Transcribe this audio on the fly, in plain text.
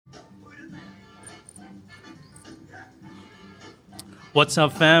What's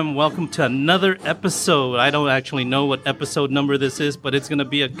up, fam? Welcome to another episode. I don't actually know what episode number this is, but it's going to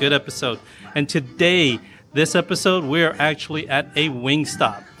be a good episode. And today, this episode, we're actually at a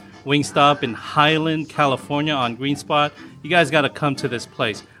Wingstop. Wingstop in Highland, California on Green Spot. You guys got to come to this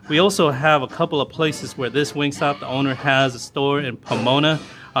place. We also have a couple of places where this Wingstop, the owner has a store in Pomona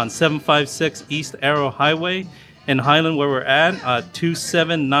on 756 East Arrow Highway. In Highland, where we're at,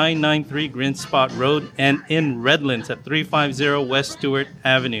 27993 Green Spot Road, and in Redlands at 350 West Stewart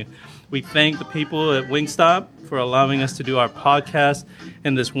Avenue. We thank the people at Wingstop for allowing us to do our podcast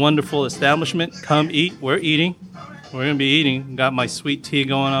in this wonderful establishment. Come eat. We're eating. We're going to be eating. Got my sweet tea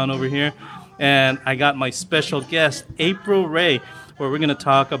going on over here. And I got my special guest, April Ray, where we're going to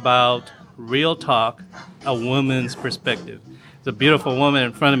talk about real talk, a woman's perspective. It's a beautiful woman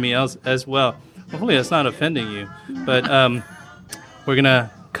in front of me as well. Hopefully that's not offending you. But we're going to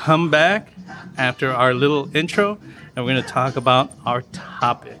come back after our little intro, and we're going to talk about our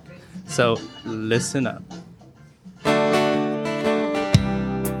topic. So listen up.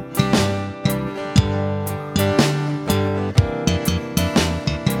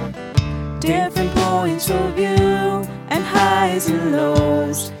 Different points of view and highs and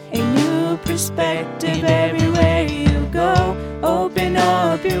lows. A new perspective everywhere you go. Open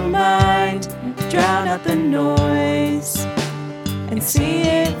up your mind, drown out the noise, and see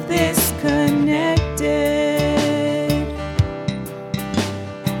if this connected.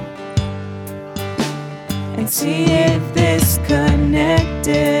 And see if this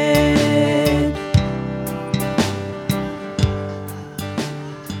connected.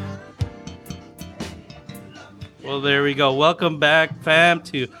 Well, there we go. Welcome back, fam,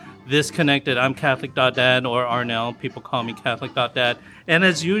 to This Connected. I'm Catholic.Dad, or Arnell. People call me Catholic.Dad. And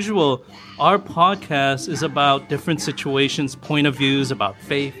as usual, our podcast is about different situations, point of views, about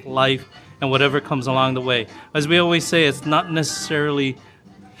faith, life, and whatever comes along the way. As we always say, it's not necessarily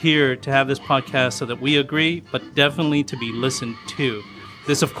here to have this podcast so that we agree, but definitely to be listened to.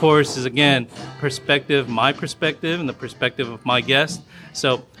 This, of course, is, again, perspective, my perspective, and the perspective of my guest.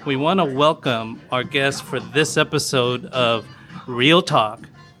 So we want to welcome our guest for this episode of Real Talk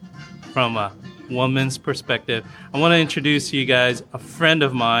from a woman's perspective. I want to introduce to you guys a friend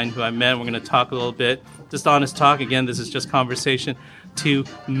of mine who I met. We're going to talk a little bit, just honest talk. Again, this is just conversation, to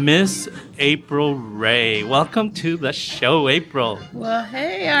Miss April Ray. Welcome to the show, April. Well,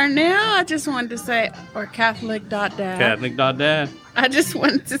 hey, Arnell. I just wanted to say, or Catholic.Dad. Catholic.Dad. I just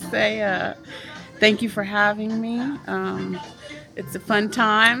wanted to say thank you for having me. It's a fun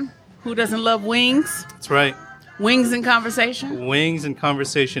time. Who doesn't love wings? That's right. Wings and conversation? Wings and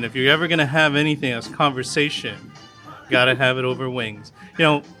conversation. If you're ever going to have anything that's conversation, got to have it over wings. You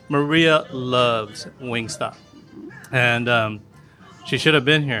know, Maria loves Wingstop. And she should have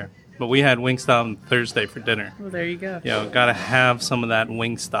been here. But we had Wingstop on Thursday for dinner. Well, there you go. You know, got to have some of that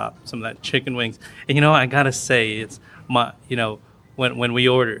Wingstop, some of that chicken wings. And, you know, I got to say, it's my, you know, when we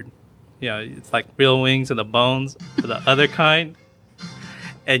ordered, you know, it's like real wings and the bones for the other kind.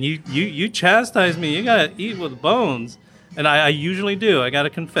 And you chastise me. You got to eat with bones. And I usually do. I got to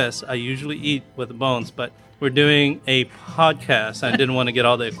confess. I usually eat with the bones. But we're doing a podcast. I didn't want to get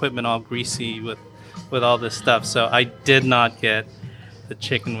all the equipment all greasy with all this stuff. So I did not get the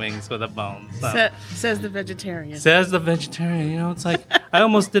chicken wings with the bones. So. Says the vegetarian. Says the vegetarian. You know, it's like, I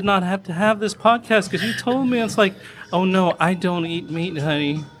almost did not have to have this podcast because you told me. It's like, oh, no, I don't eat meat,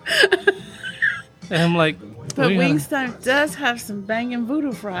 honey. And I'm like... But Wingstop does have some banging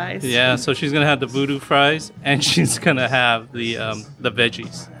voodoo fries. Yeah, so she's going to have the voodoo fries, and she's going to have the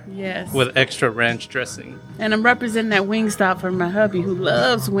veggies. Yes. With extra ranch dressing. And I'm representing that Wingstop for my hubby who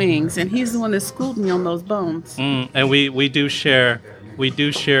loves wings, and he's the one that schooled me on those bones. And we do share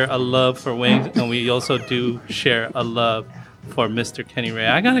a love for wings, and we also do share a love for Mr. Kenny Ray.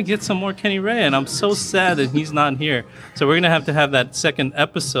 I got to get some more Kenny Ray, and I'm so sad that he's not here. So we're going to have that second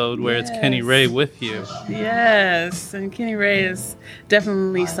episode where it's Kenny Ray with you. Yes, and Kenny Ray is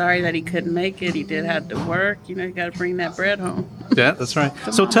definitely sorry that he couldn't make it. He did have to work. You know, you got to bring that bread home. Yeah, that's right.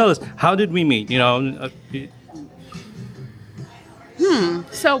 So tell us, how did we meet? You know,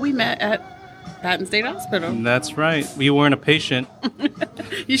 So we met at Patton State Hospital. That's right. You weren't a patient.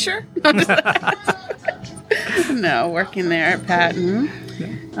 You sure? No, working there at Patton.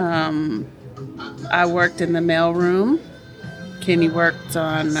 I worked in the mail room. Kenny worked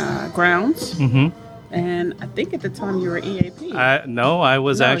on grounds. Mm-hmm. And I think at the time you were EAP. I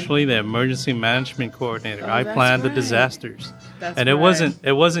was actually the emergency management coordinator. I planned the disasters. That's and it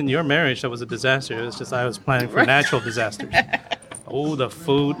wasn't your marriage that was a disaster. It was just I was planning for natural disasters. Oh, the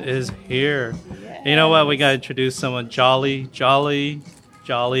food is here. Yes. You know what? We got to introduce someone. Jolly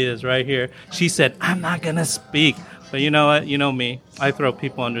is right here. She said, I'm not going to speak, But you know what? You know me. I throw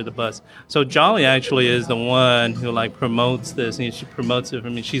people under the bus. So Jolly actually is the one who like promotes this, and she promotes it for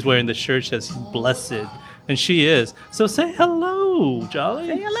me. She's wearing the shirt that says blessed, and she is. So say hello, Jolly.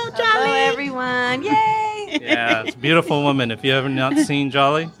 Say hello, Jolly. Hello, everyone. Yay! Yeah, it's a beautiful woman. If you ever not seen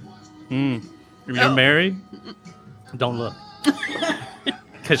Jolly, if you're married, don't look.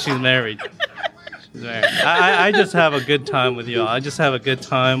 Because she's married. She's married. I just have a good time with you all. I just have a good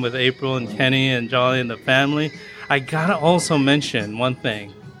time with April and Kenny and Jolly and the family. I gotta also mention one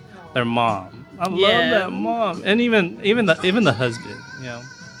thing: their mom. I love that mom, and even the husband. You know,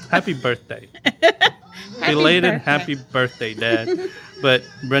 happy birthday, belated happy birthday, Dad. But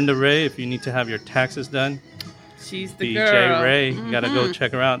Brenda Ray, if you need to have your taxes done, she's the BJ girl. Ray, you gotta go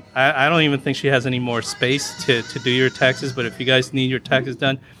check her out. I don't even think she has any more space to do your taxes. But if you guys need your taxes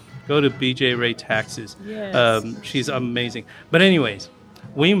done, go to BJ Ray Taxes. Yes. She's amazing. But anyways.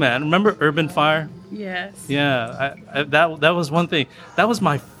 We met. Remember Urban Fire? Yes. Yeah, that was one thing. That was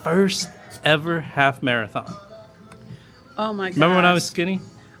my first ever half marathon. Oh my gosh. Remember when I was skinny?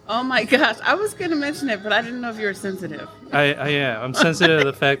 Oh my gosh. I was going to mention it, but I didn't know if you were sensitive. I'm sensitive to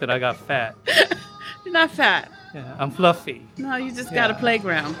the fact that I got fat. You're not fat. Yeah, I'm fluffy. No, you just got a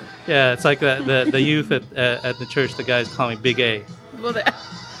playground. Yeah, it's like the youth at the church. The guys call me Big A. Well,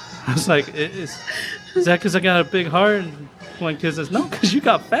 I was like, is that because I got a big heart? One kid says, no, because you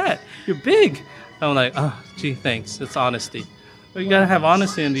got fat. You're big. I'm like, oh, gee, thanks. It's honesty. But you got to have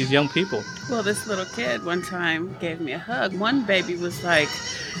honesty in these young people. Well, this little kid one time gave me a hug. One baby was like,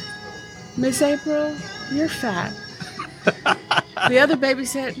 Miss April, you're fat. The other baby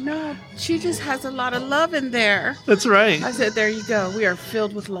said, no, she just has a lot of love in there. That's right. I said, there you go. We are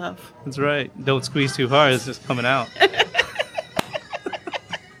filled with love. That's right. Don't squeeze too hard. It's just coming out.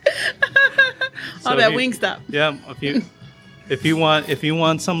 All that Wingstop. Yeah. If you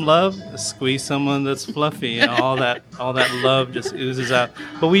want some love, squeeze someone that's fluffy, and all that love just oozes out.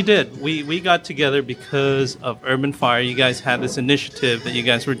 But we did. We got together because of Urban Fire. You guys had this initiative that you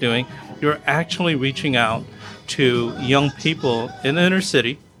guys were doing. You were actually reaching out to young people in the inner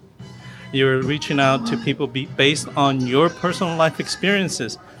city. You were reaching out to people based on your personal life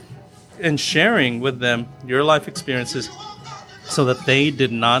experiences and sharing with them your life experiences so that they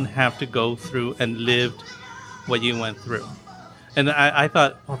did not have to go through and live what you went through. And I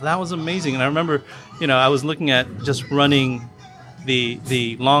thought, well, that was amazing. And I remember, I was looking at just running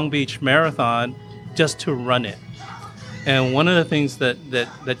the Long Beach Marathon just to run it. And one of the things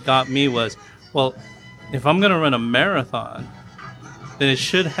that got me was, well, if I'm going to run a marathon, then it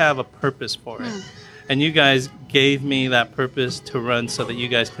should have a purpose for it. And you guys gave me that purpose to run so that you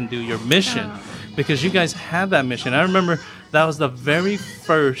guys can do your mission. Because you guys had that mission. I remember that was the very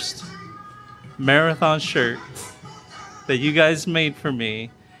first marathon shirt that you guys made for me.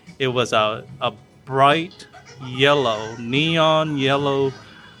 It was a bright yellow, neon yellow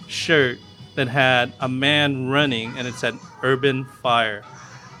shirt that had a man running, and it said Urban Fire.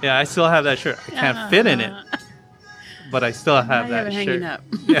 Yeah, I still have that shirt. I can't fit in it, but I still have that shirt. Hanging up.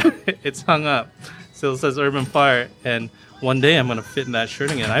 Yeah, it's hung up. Still says Urban Fire, and one day I'm gonna fit in that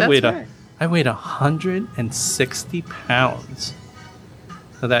shirt again. I weighed 160 pounds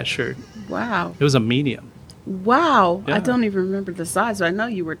of that shirt. Wow. It was a medium. Wow. Yeah. I don't even remember the size, but I know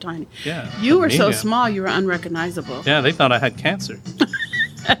you were tiny. Yeah. You were so medium. small, you were unrecognizable. Yeah, they thought I had cancer.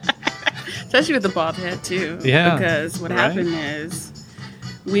 Especially with the bald head, too. Yeah. Because what happened is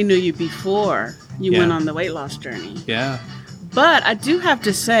we knew you before you went on the weight loss journey. Yeah. But I do have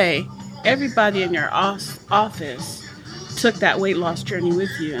to say, everybody in your office took that weight loss journey with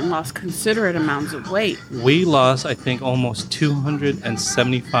you and lost considerate amounts of weight. We lost, I think, almost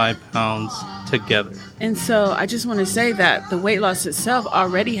 275 pounds together. And so I just want to say that the weight loss itself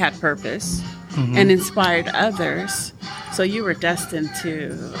already had purpose and inspired others. So you were destined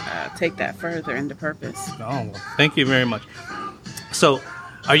to take that further into purpose. Oh, well, thank you very much. So,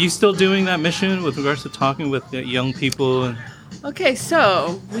 are you still doing that mission with regards to talking with young people? Okay,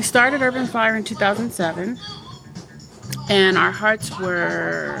 so we started Urban Fire in 2007. And our hearts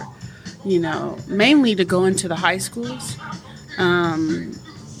were, mainly to go into the high schools.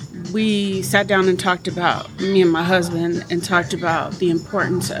 We sat down and talked about, me and my husband, and talked about the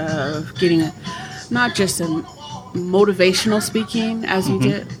importance of getting not just a motivational speaking as we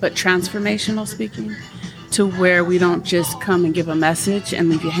did, but transformational speaking, to where we don't just come and give a message and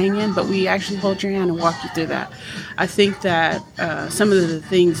leave you hanging, but we actually hold your hand and walk you through that. I think that some of the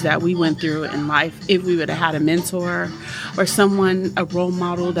things that we went through in life, if we would have had a mentor or someone, a role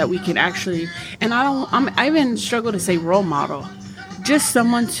model that we could actually, and I even struggle to say role model, just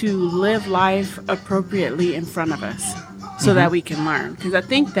someone to live life appropriately in front of us so that we can learn. Because I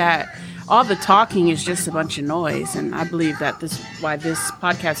think that all the talking is just a bunch of noise. And I believe that why this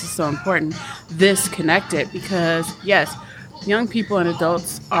podcast is so important, this connected, because yes, young people and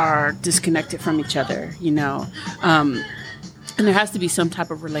adults are disconnected from each other, and there has to be some type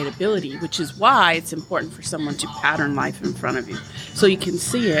of relatability, which is why it's important for someone to pattern life in front of you so you can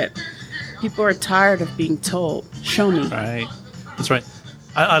see it. People are tired of being told, show me. Right. That's right.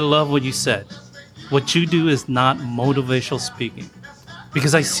 I love what you said. What you do is not motivational speaking,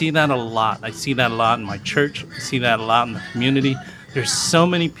 because I see that a lot. I see that a lot in my church. I see that a lot in the community. There's so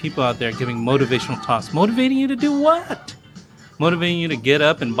many people out there giving motivational talks. Motivating you to do what? Motivating you to get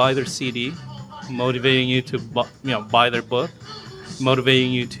up and buy their CD. Motivating you to buy their book.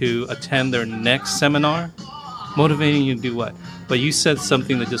 Motivating you to attend their next seminar. Motivating you to do what? But you said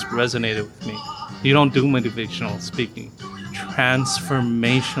something that just resonated with me. You don't do motivational speaking.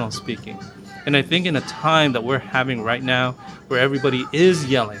 Transformational speaking. And I think in a time that we're having right now, where everybody is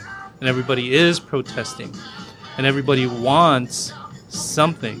yelling and everybody is protesting and everybody wants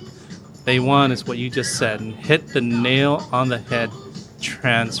something, they want is what you just said, and hit the nail on the head: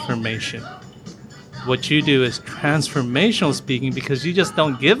 transformation. What you do is transformational speaking, because you just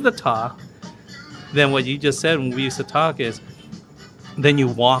don't give the talk. Then what you just said when we used to talk is, then you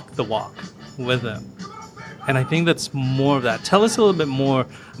walk the walk with them. And I think that's more of that. Tell us a little bit more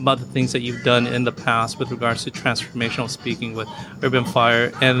about the things that you've done in the past with regards to transformational speaking with Urban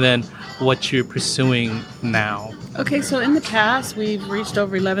Fire, and then what you're pursuing now. Okay, so in the past, we've reached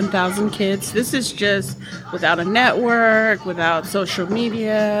over 11,000 kids. This is just without a network, without social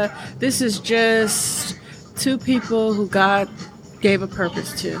media. This is just two people who God gave a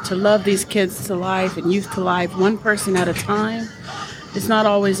purpose to love these kids to life and youth to life, one person at a time. It's not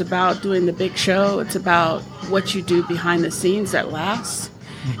always about doing the big show. It's about what you do behind the scenes that lasts.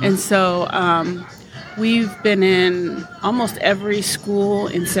 Mm-hmm. And so we've been in almost every school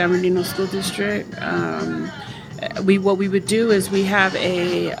in San Bernardino School District. What we would do is we have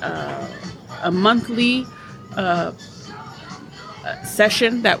a monthly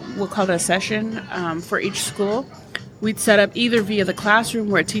session that we'll call it a session for each school. We'd set up either via the classroom,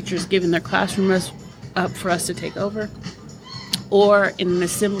 where a teacher is giving their classroom up for us to take over, or in an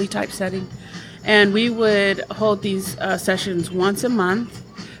assembly type setting. And we would hold these sessions once a month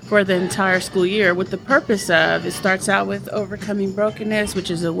for the entire school year, with the purpose of, it starts out with overcoming brokenness, which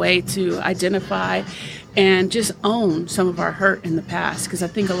is a way to identify and just own some of our hurt in the past. Because I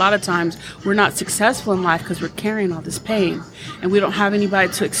think a lot of times we're not successful in life because we're carrying all this pain and we don't have anybody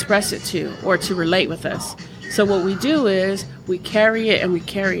to express it to or to relate with us. So what we do is we carry it and we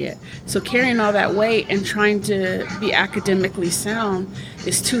carry it. So carrying all that weight and trying to be academically sound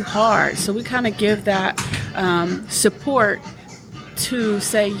is too hard. So we kind of give that support to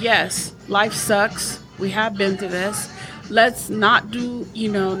say, yes, life sucks. We have been through this. Let's not do,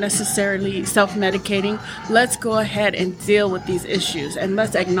 necessarily self-medicating. Let's go ahead and deal with these issues and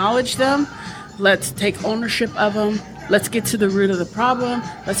let's acknowledge them. Let's take ownership of them. Let's get to the root of the problem.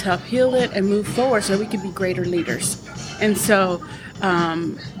 Let's help heal it and move forward so we can be greater leaders. And so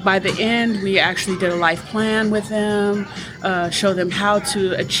by the end, we actually did a life plan with them, show them how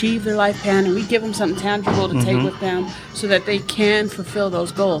to achieve their life plan, and we give them something tangible to take with them so that they can fulfill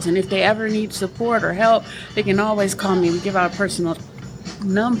those goals. And if they ever need support or help, they can always call me. We give out a personal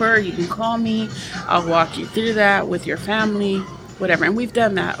number. You can call me. I'll walk you through that with your family, whatever. And we've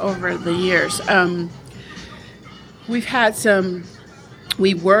done that over the years. We've had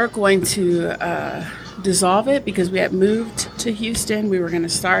we were going to dissolve it because we had moved to Houston. We were going to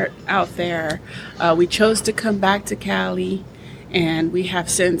start out there. We chose to come back to Cali, and we have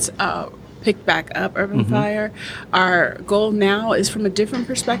since picked back up Urban Fire. Our goal now is from a different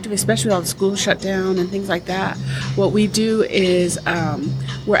perspective, especially with all the schools shut down and things like that. What we do is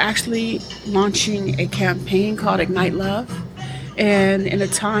we're actually launching a campaign called Ignite Love. And in a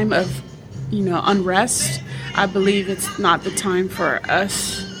time of, unrest, I believe it's not the time for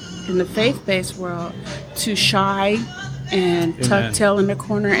us in the faith-based world to shy and tuck tail in the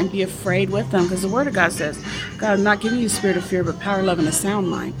corner and be afraid with them, because the Word of God says, God, I'm not giving you a spirit of fear, but power, love, and a sound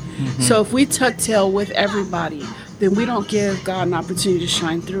mind. So if we tuck tail with everybody, then we don't give God an opportunity to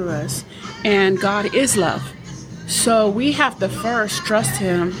shine through us. And God is love. So we have to first trust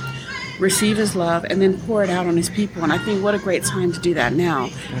Him, receive His love, and then pour it out on His people. And I think what a great time to do that now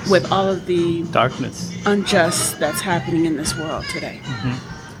with all of the darkness, unjust that's happening in this world today.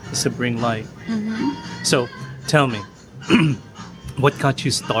 It's to bring light. So tell me, what got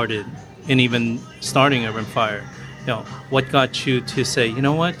you started in even starting Urban Fire? What got you to say, you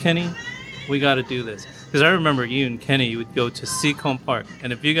know what, Kenny, we got to do this? Because I remember you and Kenny, you would go to Seacombe Park.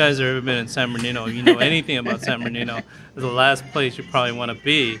 And if you guys have ever been in San Bernardino, you know anything about San Bernardino, it's the last place you probably want to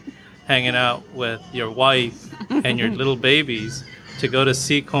be. hanging out with your wife and your little babies to go to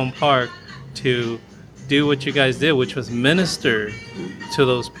Seacombe Park to do what you guys did, which was minister to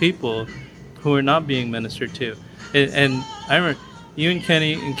those people who are not being ministered to. And I remember you and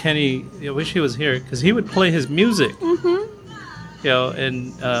Kenny, I wish he was here because he would play his music. You know,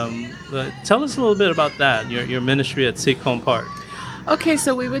 and tell us a little bit about that, your ministry at Seacombe Park. Okay,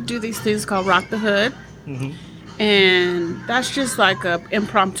 so we would do these things called Rock the Hood. And that's just like a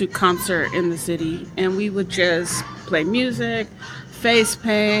impromptu concert in the city. And we would just play music, face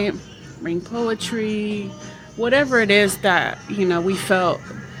paint, bring poetry, whatever it is that, you know, we felt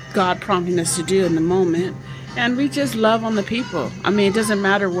God prompting us to do in the moment. And we just love on the people. I mean, it doesn't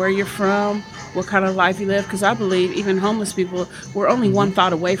matter where you're from, what kind of life you live, because I believe even homeless people, we're only one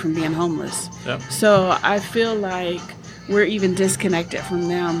thought away from being homeless. Yep. So I feel like we're even disconnected from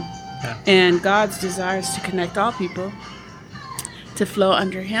them. Yeah. And God's desire is to connect all people to flow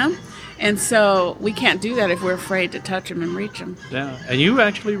under Him. And so we can't do that if we're afraid to touch Him and reach Him. Yeah, and you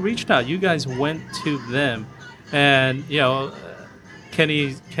actually reached out. You guys went to them. And, you know,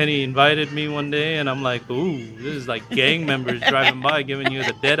 Kenny invited me one day, and I'm like, ooh, this is like gang members driving by giving you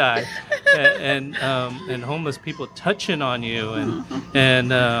the dead eye, and homeless people touching on you,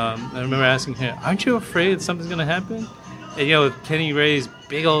 and I remember asking him, aren't you afraid something's gonna happen? And you know, Kenny raised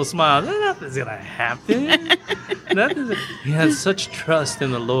big old smile. Nothing's gonna happen. He has such trust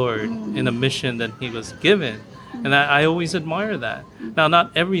in the Lord, in the mission that he was given. And I always admire that. Now,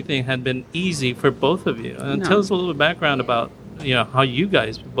 not everything had been easy for both of you. And tell us a little background about, you know, how you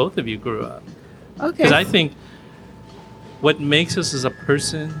guys, both of you, grew up. Okay. Because I think what makes us as a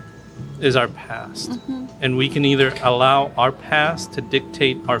person is our past. And we can either allow our past to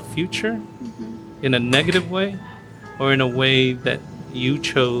dictate our future in a negative way, or in a way that you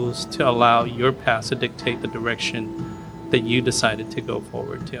chose to allow your past to dictate the direction that you decided to go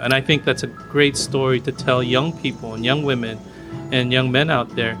forward to. And I think that's a great story to tell young people and young women and young men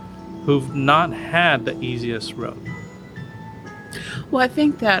out there who've not had the easiest road. Well, I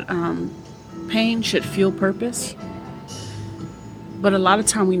think that pain should fuel purpose. But a lot of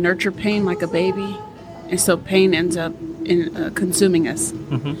time we nurture pain like a baby. And so pain ends up consuming us.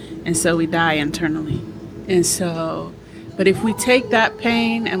 And so we die internally. And so, but if we take that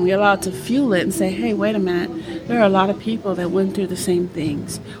pain and we allow it to fuel it and say, hey, wait a minute, there are a lot of people that went through the same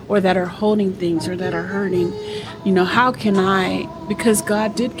things, or that are holding things, or that are hurting. You know, how can I, because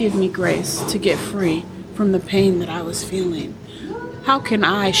God did give me grace to get free from the pain that I was feeling. How can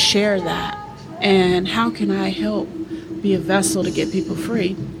I share that? And how can I help be a vessel to get people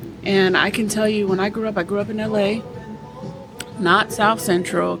free? And I can tell you, when I grew up in LA, not South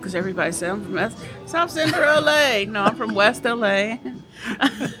Central, because everybody says I'm from South Central LA. No, I'm from West LA.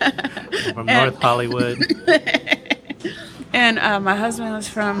 From North Hollywood. And my husband was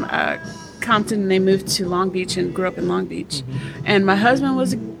from Compton, and they moved to Long Beach and grew up in Long Beach. And my husband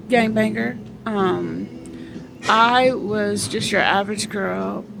was a gangbanger. I was just your average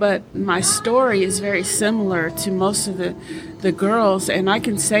girl, but my story is very similar to most of the girls, and I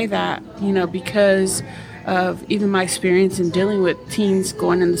can say that, you know, because of even my experience in dealing with teens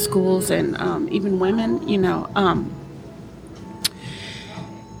going into schools and even women, you know,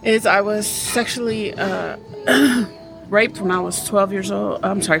 is I was sexually raped when I was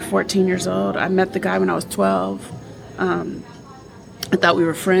 14 years old. I met the guy when I was 12. I thought we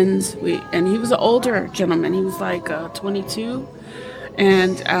were friends. And he was an older gentleman. He was like 22.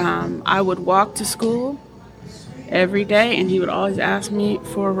 And I would walk to school every day, and he would always ask me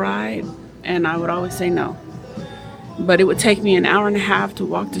for a ride, and I would always say no. But it would take me an hour and a half to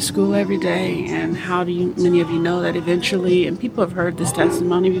walk to school every day. And many of you know that eventually, and people have heard this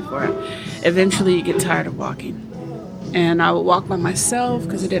testimony before, eventually you get tired of walking. And I would walk by myself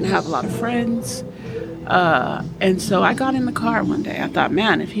because I didn't have a lot of friends. And so I got in the car one day. I thought,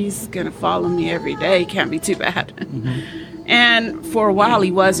 man, if he's going to follow me every day, it can't be too bad. And for a while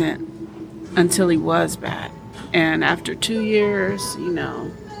he wasn't, until he was bad. And after 2 years, you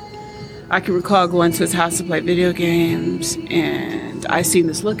know, I can recall going to his house to play video games, and I seen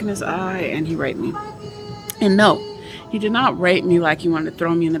this look in his eye, and he raped me. And no, he did not rape me like he wanted to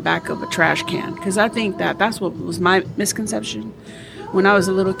throw me in the back of a trash can, because I think that's what was my misconception. When I was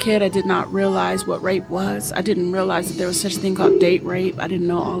a little kid, I did not realize what rape was. I didn't realize that there was such a thing called date rape. I didn't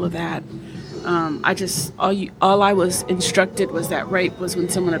know all of that. All I was instructed was that rape was when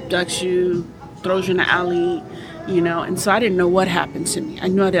someone abducts you, throws you in the alley, you know. And so I didn't know what happened to me. I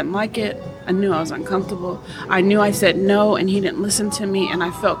knew I didn't like it. I knew I was uncomfortable. I knew I said no, and he didn't listen to me, and I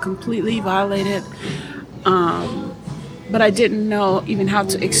felt completely violated. But I didn't know even how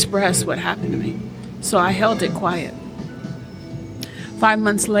to express what happened to me. So I held it quiet. 5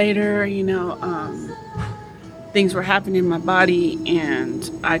 months later, things were happening in my body, and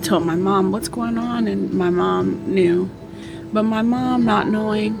I told my mom what's going on, and my mom knew. But my mom, not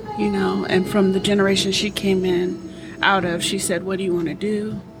knowing, and from the generation she came out of, she said, "What do you want to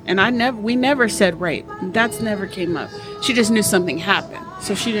do?" And we never said rape. That's never came up. She just knew something happened.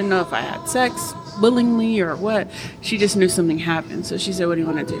 So she didn't know if I had sex willingly or what. She just knew something happened. So she said, "What do you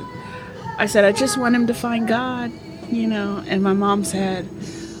want to do?" I said, "I just want him to find God, And my mom said,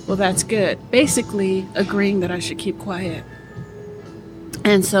 "Well, that's good." Basically agreeing that I should keep quiet.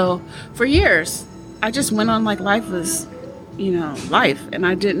 And so for years, I just went on like life was, life. And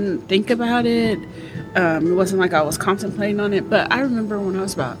I didn't think about it. It wasn't like I was contemplating on it. But I remember when I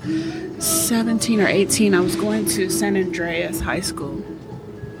was about 17 or 18, I was going to San Andreas High School.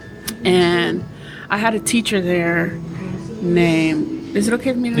 And I had a teacher there named, is it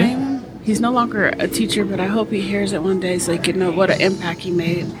okay for me to name him? He's no longer a teacher, but I hope he hears it one day so he can know what an impact he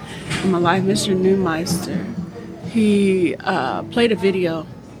made in my life. Mr. Neumeister. He played a video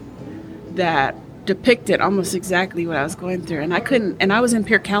that depicted almost exactly what I was going through. And I was in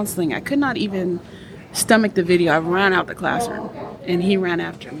peer counseling. I could not even stomach the video. I ran out the classroom, and he ran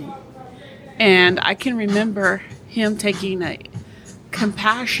after me. And I can remember him taking a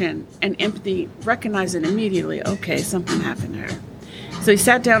compassion and empathy, recognizing immediately, okay, something happened to her. So he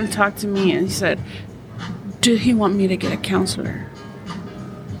sat down and talked to me, and he said, "Do he want me to get a counselor?"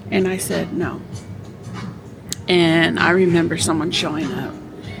 And I said, "No." And I remember someone showing up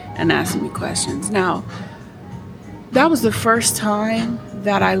and asking me questions. Now, that was the first time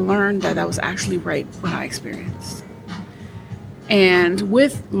that I learned that was actually rape, what I experienced. And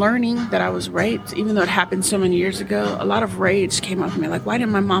with learning that I was raped, even though it happened so many years ago, a lot of rage came up in me. Like, why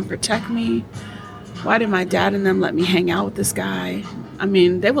didn't my mom protect me? Why did my dad and them let me hang out with this guy? I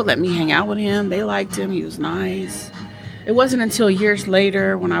mean, they would let me hang out with him. They liked him. He was nice. It wasn't until years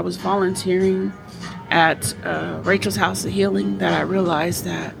later when I was volunteering at Rachel's House of Healing that I realized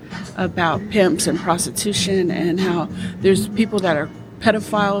that about pimps and prostitution, and how there's people that are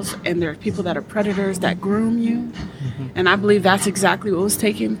pedophiles and there are people that are predators that groom you. Mm-hmm. And I believe that's exactly what was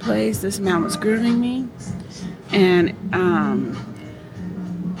taking place. This man was grooming me. And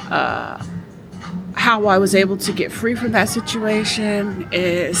how I was able to get free from that situation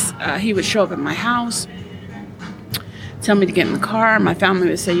is he would show up at my house, tell me to get in the car. My family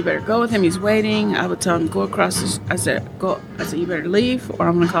would say, "You better go with him. He's waiting." I would tell him, "Go across." I said, "You better leave, or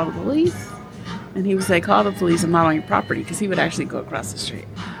I'm going to call the police." And he would say, "Call the police. I'm not on your property," because he would actually go across the street.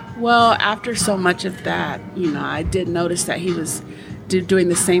 Well, after so much of that, I did notice that he was doing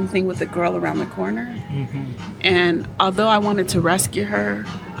the same thing with the girl around the corner. Mm-hmm. And although I wanted to rescue her,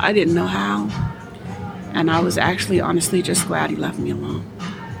 I didn't know how. And I was actually, honestly, just glad he left me alone.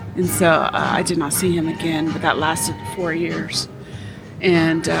 And so I did not see him again, but that lasted 4 years.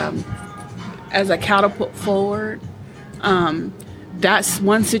 And as I catapult forward, that's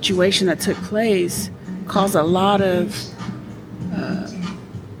one situation that took place caused a lot of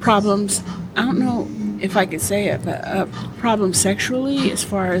problems. I don't know if I could say it, but problems sexually, as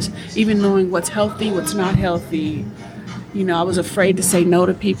far as even knowing what's healthy, what's not healthy. I was afraid to say no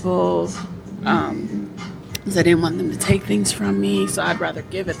to people. Because I didn't want them to take things from me, so I'd rather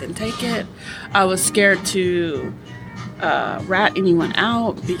give it than take it. I was scared to rat anyone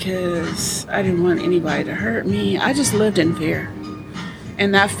out because I didn't want anybody to hurt me. I just lived in fear,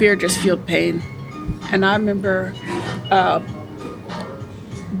 and that fear just fueled pain. And I remember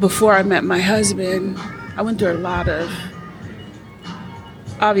before I met my husband, I went through a lot of,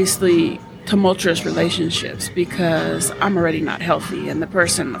 obviously, tumultuous relationships because I'm already not healthy. And the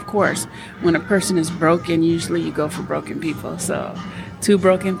person, of course, when a person is broken, usually you go for broken people. So 2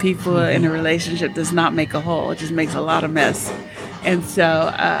 broken people in a relationship does not make a whole. It just makes a lot of mess. And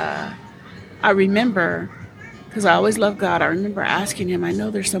so I remember, because I always loved God, I remember asking him, I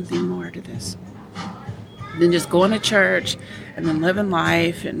know there's something more to this than just going to church and then living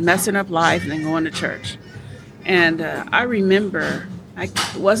life and messing up life and then going to church. And I remember, it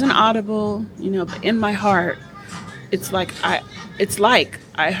wasn't audible, but in my heart, it's like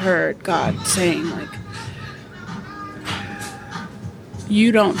I heard God saying, like,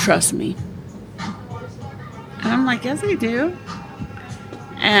 "You don't trust me." And I'm like, "Yes, I do."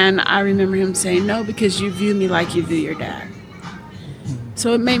 And I remember him saying, "No, because you view me like you view your dad."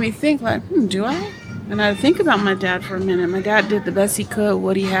 So it made me think, like, do I? And I think about my dad for a minute. My dad did the best he could.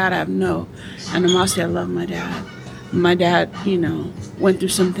 What he had, I have no animosity. I love my dad. My dad, went through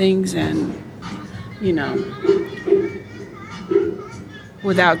some things and,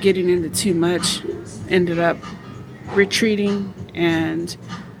 without getting into too much, ended up retreating and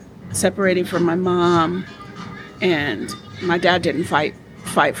separating from my mom. And my dad didn't fight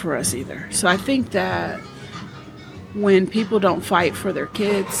for us either. So I think that when people don't fight for their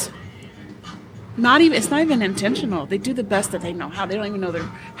kids, it's not even intentional. They do the best that they know how. They don't even know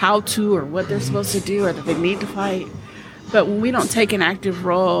how to or what they're supposed to do or that they need to fight. But when we don't take an active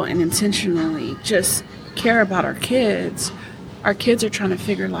role and intentionally just care about our kids are trying to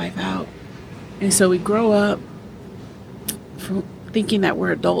figure life out. And so we grow up from thinking that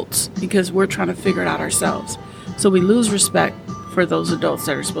we're adults because we're trying to figure it out ourselves. So we lose respect for those adults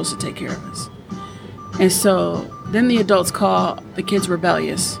that are supposed to take care of us. And so then the adults call the kids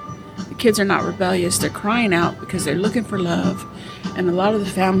rebellious. The kids are not rebellious. They're crying out because they're looking for love. And a lot of the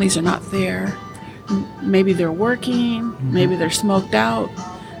families are not there. Maybe they're working. Maybe they're smoked out.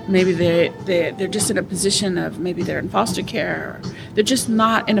 Maybe they're just in a position of, maybe they're in foster care. They're just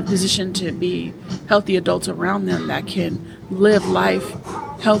not in a position to be healthy adults around them that can live life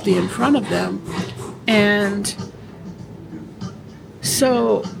healthy in front of them. And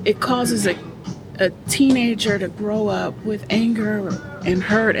so it causes a teenager to grow up with anger and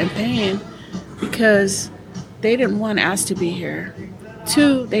hurt and pain because they didn't, one, ask to be here.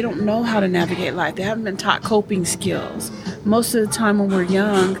 Two, they don't know how to navigate life. They haven't been taught coping skills. Most of the time when we're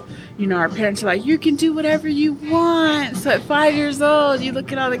young, our parents are like, you can do whatever you want. So at 5 years old, you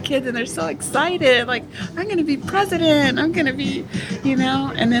look at all the kids and they're so excited. Like, I'm going to be president. I'm going to be,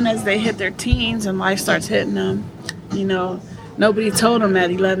 And then as they hit their teens and life starts hitting them, nobody told them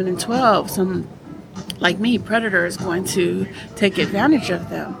at 11 and 12, some, like me, predator is going to take advantage of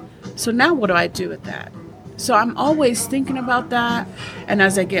them. So now what do I do with that? So I'm always thinking about that. And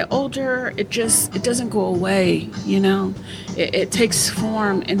as I get older, it doesn't go away, It takes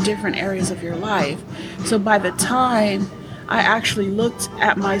form in different areas of your life. So by the time I actually looked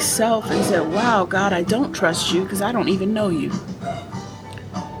at myself and said, wow, God, I don't trust you because I don't even know you.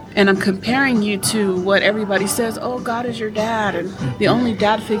 And I'm comparing you to what everybody says, oh, God is your dad. And the only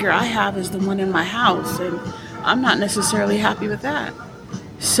dad figure I have is the one in my house. And I'm not necessarily happy with that.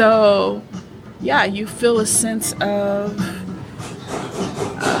 So yeah, you feel a sense of,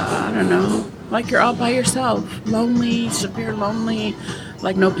 like you're all by yourself, lonely, severe lonely,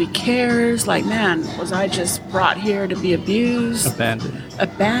 like nobody cares, like, man, was I just brought here to be abused?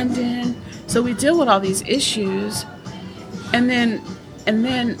 Abandoned. So we deal with all these issues, and then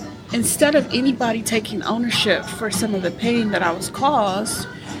instead of anybody taking ownership for some of the pain that I was caused,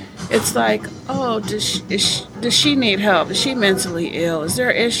 it's like, oh, does she need help? Is she mentally ill? Is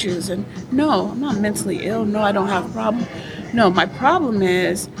there issues? And no, I'm not mentally ill. No, I don't have a problem. No, my problem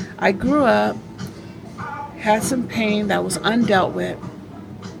is I grew up, had some pain that was undealt with.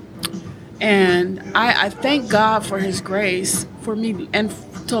 And I thank God for his grace for me and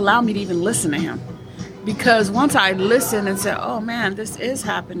to allow me to even listen to him. Because once I listened and said, oh man, this is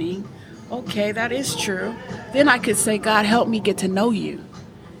happening. Okay, that is true. Then I could say, God, help me get to know you.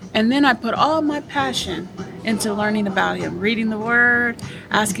 And then I put all my passion into learning about him, reading the word,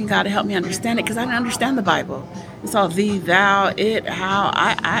 asking God to help me understand it, because I didn't understand the Bible. It's all thee, thou, it, how.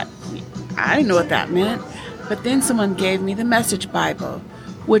 I didn't know what that meant. But then someone gave me the Message Bible,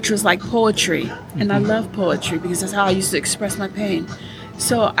 which was like poetry. And I love poetry because that's how I used to express my pain.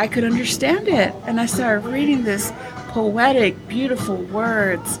 So I could understand it. And I started reading this poetic, beautiful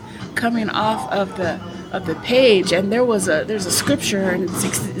words coming off of the page, and there's a scripture in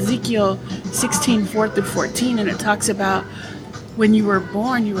Ezekiel 16, 4-14, and it talks about when you were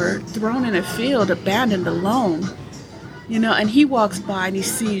born, you were thrown in a field, abandoned, alone, and he walks by and he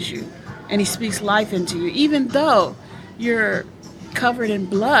sees you, and he speaks life into you, even though you're covered in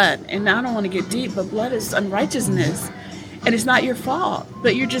blood. And I don't want to get deep, but blood is unrighteousness. And it's not your fault,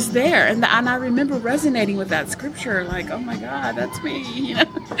 but you're just there. And I remember resonating with that scripture, like, oh my God, that's me,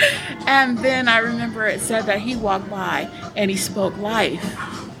 And then I remember it said that he walked by and he spoke life.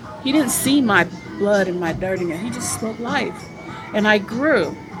 He didn't see my blood and my dirtiness. He just spoke life. And I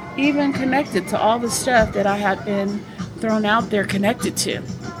grew, even connected to all the stuff that I had been thrown out there connected to.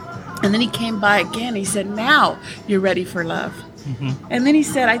 And then he came by again. He said, now you're ready for love. Mm-hmm. And then he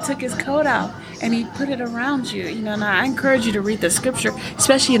said, I took his coat out and he put it around you, and I encourage you to read the scripture,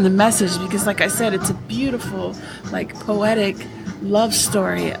 especially in the Message, because like I said, it's a beautiful, like poetic love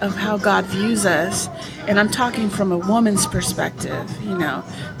story of how God views us. And I'm talking from a woman's perspective,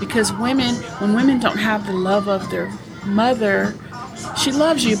 because when women don't have the love of their mother, she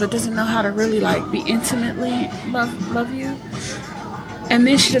loves you, but doesn't know how to really be intimately love you. And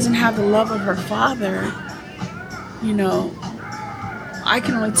then she doesn't have the love of her father, I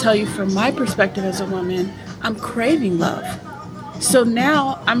can only tell you from my perspective as a woman, I'm craving love. So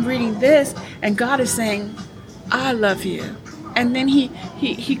now I'm reading this and God is saying, I love you. And then he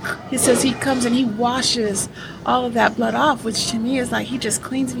says he comes and he washes all of that blood off, which to me is like he just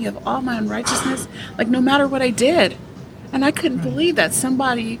cleans me of all my unrighteousness, like no matter what I did. And I couldn't believe that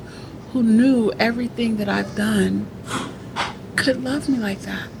somebody who knew everything that I've done could love me like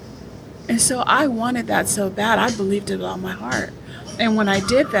that. And so I wanted that so bad. I believed it with all my heart. And when I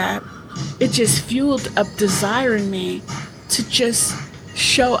did that, it just fueled up desiring me to just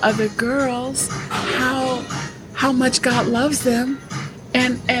show other girls how much God loves them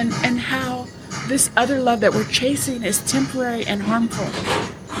and how this other love that we're chasing is temporary and harmful.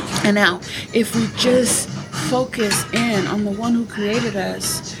 And now, if we just focus in on the one who created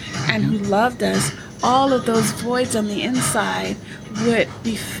us and who loved us, all of those voids on the inside would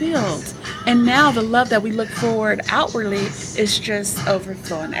be filled. And now the love that we look forward outwardly is just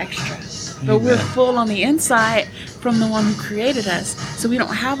overflowing extra. But we're full on the inside from the one who created us. So we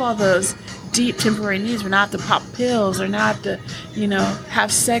don't have all those deep temporary needs. We're not have to pop pills or not have to,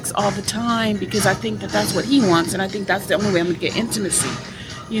 have sex all the time because I think that that's what he wants. And I think that's the only way I'm going to get intimacy,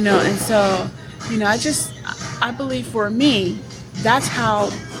 And so, I believe for me, that's how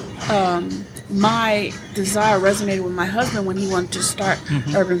my desire resonated with my husband when he wanted to start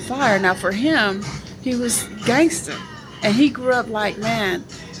Urban Fire. Now for him, he was gangster. And he grew up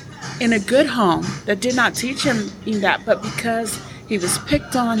in a good home that did not teach him that, but because he was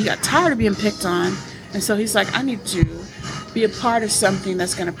picked on, he got tired of being picked on, and so he's like, I need to be a part of something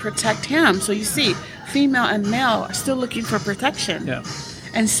that's going to protect him. So you see, female and male are still looking for protection. Yeah.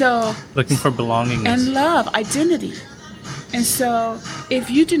 And so... looking for belonging. And love, identity. And so if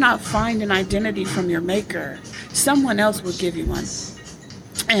you do not find an identity from your maker, someone else will give you one.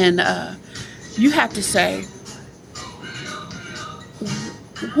 And you have to say,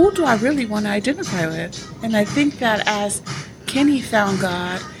 who do I really want to identify with? And I think that as Kenny found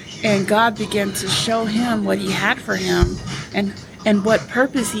God and God began to show him what he had for him and what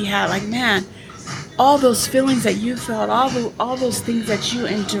purpose he had, all those feelings that you felt, all those things that you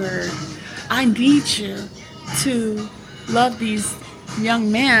endured, I need you to love these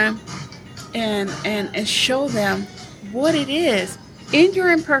young men and show them what it is in your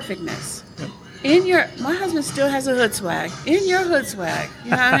imperfectness. My husband still has a hood swag. In your hood swag.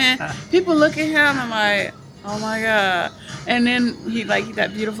 You know what I mean? People look at him and like, oh my God. And then he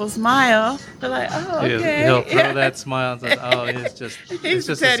that beautiful smile. They're like, oh, okay. He'll throw that smile and say, oh, it's just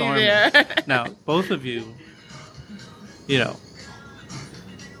a bear. Now, both of you,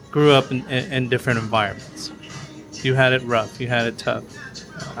 grew up in different environments. You had it rough. You had it tough.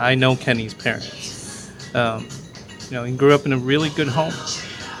 I know Kenny's parents. He grew up in a really good home.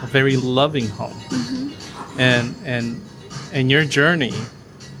 A very loving home. And your journey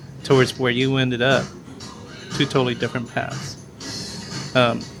towards where you ended up, two totally different paths.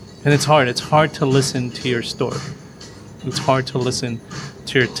 And it's hard to listen to your story. It's hard to listen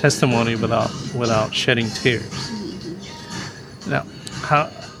to your testimony without shedding tears. Now,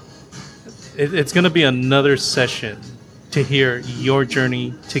 it's going to be another session to hear your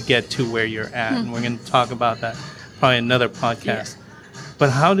journey to get to where you're at, and we're going to talk about that probably another podcast. Yeah. But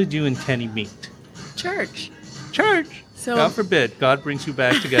how did you and Kenny meet? Church. So, God forbid, God brings you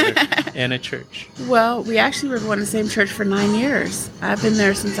back together in a church. Well, we actually were going to the same church for 9 years. I've been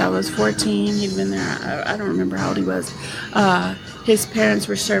there since I was 14. He'd been there. I don't remember how old he was. His parents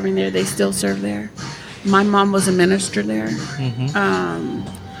were serving there. They still serve there. My mom was a minister there.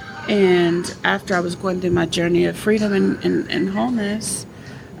 And after I was going through my journey of freedom and wholeness,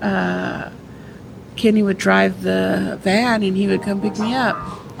 Kenny would drive the van and he would come pick me up.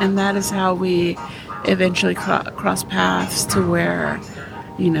 And that is how we eventually crossed paths to where,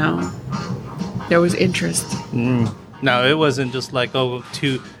 there was interest. No, it wasn't just like,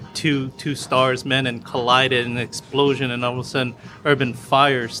 two stars met and collided in an explosion and all of a sudden Urban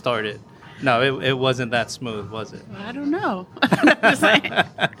Fire started. No, it wasn't that smooth, was it? Well, I don't know. I'm just saying.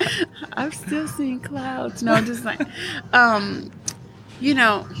 I'm still seeing clouds. No, I'm just saying.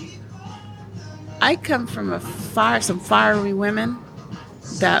 I come from some fiery women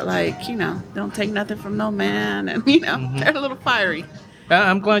that don't take nothing from no man, and they're a little fiery.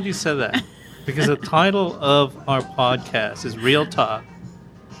 I'm glad you said that because the title of our podcast is Real Talk.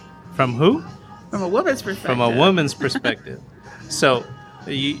 From who? From a woman's perspective. From a woman's perspective. So,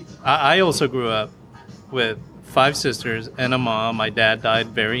 I also grew up with 5 sisters and a mom. My dad died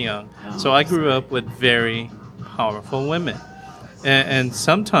very young, so I grew up with very powerful women. And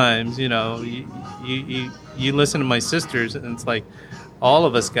sometimes, you listen to my sisters, and it's like all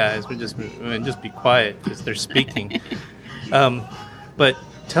of us guys would just be quiet because they're speaking. But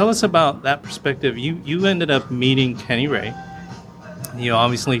tell us about that perspective. You ended up meeting Kenny Ray. You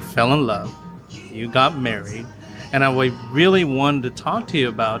obviously fell in love. You got married. And what I really wanted to talk to you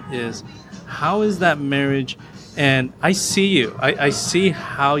about is how is that marriage And I see you. I see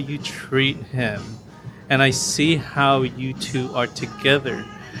how you treat him. And I see how you two are together.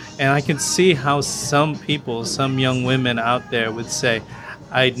 And I can see how some people, some young women out there would say,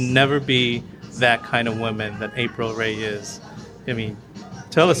 I'd never be that kind of woman that April Ray is. I mean,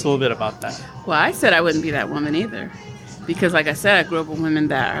 tell us a little bit about that. Well, I said I wouldn't be that woman either. Because like I said, I grew up with women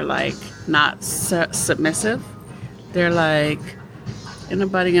that are like not submissive. They're like, ain't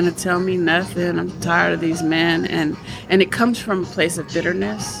nobody gonna tell me nothing. I'm tired of these men. And it comes from a place of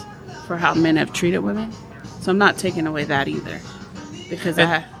bitterness for how men have treated women. So I'm not taking away that either. Because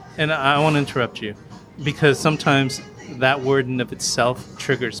And I want to interrupt you. Because sometimes that word in of itself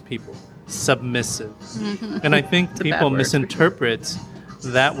triggers people. Submissive. And I think people misinterpret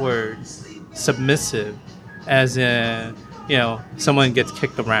that word, submissive, as in, someone gets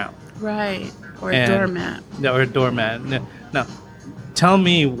kicked around. Right. Or a doormat. Or a doormat. Now, tell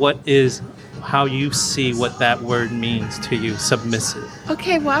me how you see what that word means to you, submissive.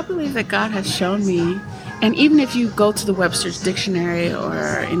 Okay, well, I believe that God has shown me, and even if you go to the Webster's Dictionary or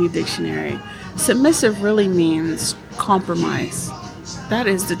any dictionary, submissive really means compromise. That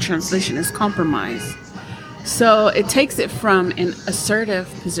is the translation, is compromise. So it takes it from an assertive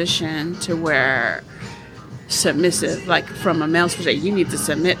position to where submissive, like from a male's perspective, you need to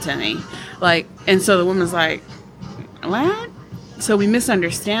submit to me. And so the woman's like, what? So we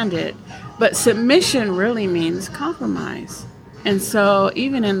misunderstand it. But submission really means compromise. And so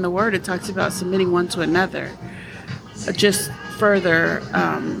even in the word, it talks about submitting one to another. Just further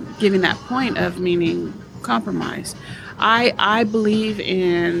giving that point of meaning compromise. I believe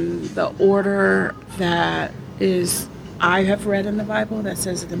in the order that is I have read in the Bible that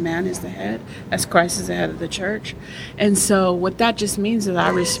says that the man is the head, as Christ is the head of the church. And so what that just means is I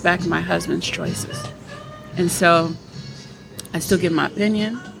respect my husband's choices. And so I still give my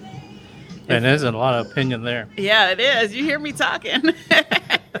opinion. And there's a lot of opinion there. Yeah, it is. You hear me talking.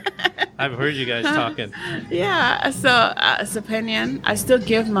 I've heard you guys talking. Yeah, so it's opinion. I still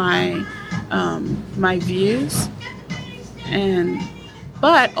give my my views.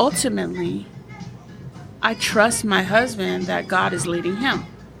 But ultimately, I trust my husband that God is leading him.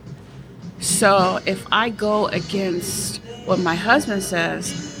 So if I go against what my husband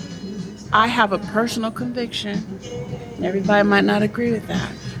says, I have a personal conviction. Everybody might not agree with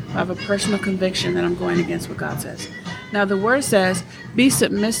that. I have a personal conviction that I'm going against what God says. Now the word says, be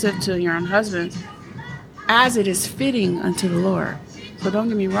submissive to your own husbands as it is fitting unto the Lord. So don't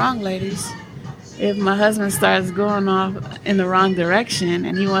get me wrong, ladies. If my husband starts going off in the wrong direction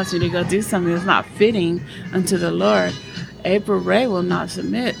and he wants me to go do something that's not fitting unto the Lord, April Ray will not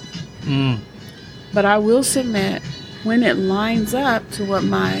submit. But I will submit when it lines up to what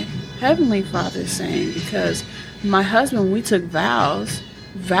my Heavenly Father is saying, because my husband, when we took vows,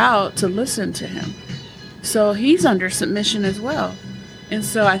 vowed to listen to him. So he's under submission as well. And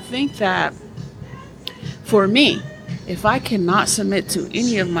so I think that for me, if I cannot submit to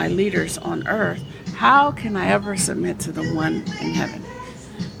any of my leaders on earth, how can I ever submit to the one in heaven?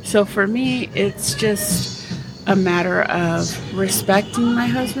 So for me, it's just a matter of respecting my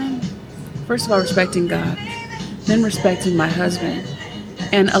husband. First of all, respecting God, then respecting my husband,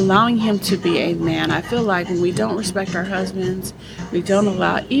 and allowing him to be a man. I feel like when we don't respect our husbands, we don't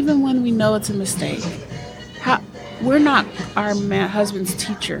allow, even when we know it's a mistake. We're not our husband's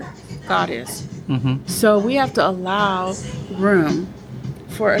teacher. God is. Mm-hmm. So we have to allow room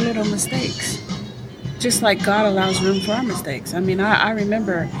for our little mistakes, just like God allows room for our mistakes. I mean, I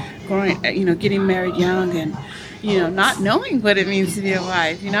remember getting married young and, not knowing what it means to be a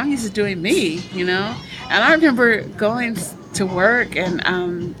wife. I'm used to doing me, and I remember going to work,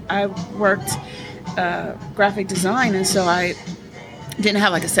 and I worked graphic design, and so I didn't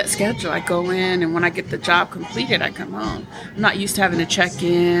have like a set schedule. I go in, and when I get the job completed, I come home. I'm not used to having to check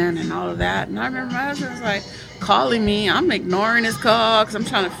in and all of that. And I remember my husband was like calling me. I'm ignoring his call because I'm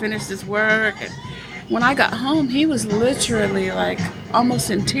trying to finish this work. And when I got home, he was literally like almost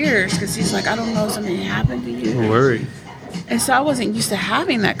in tears because he's like, I don't know if something happened to you. Worried. And so I wasn't used to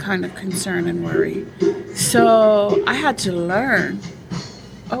having that kind of concern and worry. So I had to learn,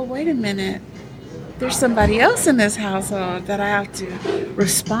 oh, wait a minute. There's somebody else in this household that I have to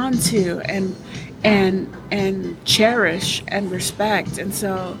respond to and cherish and respect. And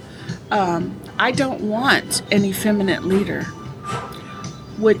so I don't want an effeminate leader,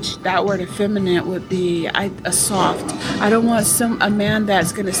 which that word effeminate would be a soft. I don't want a man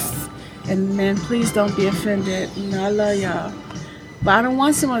that's going to, and men, please don't be offended. I love y'all. But I don't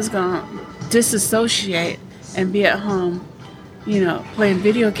want someone that's going to disassociate and be at home, playing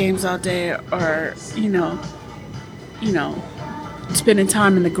video games all day or, spending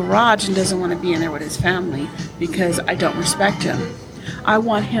time in the garage and doesn't want to be in there with his family because I don't respect him. I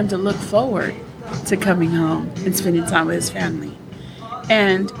want him to look forward to coming home and spending time with his family.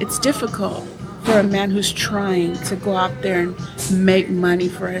 And it's difficult for a man who's trying to go out there and make money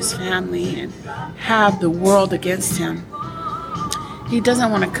for his family and have the world against him. He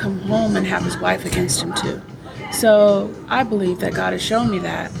doesn't want to come home and have his wife against him too. So I believe that God has shown me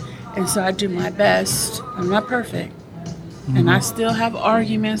that. And so I do my best. I'm not perfect. And I still have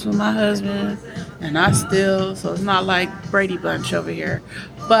arguments with my husband. So it's not like Brady Bunch over here.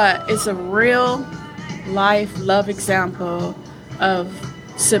 But it's a real life love example of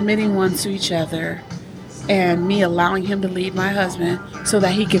submitting one to each other and me allowing him to lead my husband so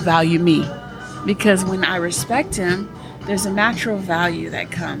that he can value me. Because when I respect him, there's a natural value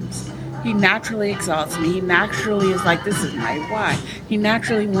that comes. He naturally exalts me. He naturally is like, this is my wife. He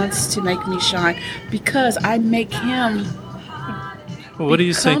naturally wants to make me shine because I make him Well, what do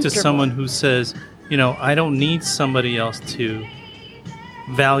you say to comfortable. someone who says, I don't need somebody else to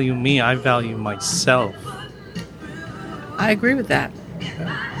value me. I value myself. I agree with that.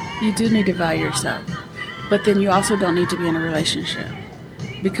 You do need to value yourself. But then you also don't need to be in a relationship.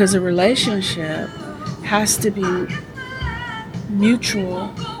 Because a relationship has to be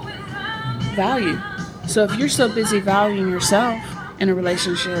mutual value. So if you're so busy valuing yourself in a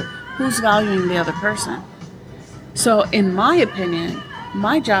relationship, who's valuing the other person? So in my opinion,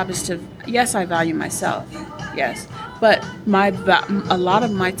 my job is to, yes, I value myself, yes, but a lot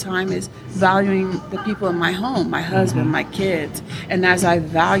of my time is valuing the people in my home, my husband, my kids, and as I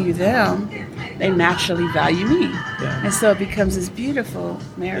value them, they naturally value me. Yeah. And so it becomes this beautiful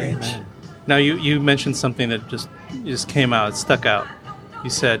marriage. Amen. Now, you mentioned something that just came out, it stuck out. You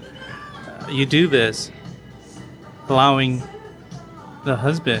said, you do this allowing the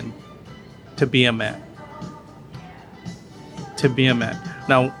husband to be a man. To be a man.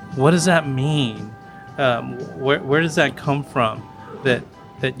 Now, what does that mean? Where does that come from? That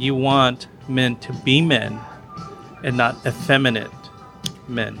you want men to be men and not effeminate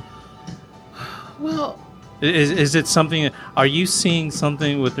men? Well, Is it something? Are you seeing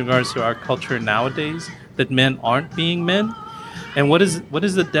something with regards to our culture nowadays that men aren't being men? And what is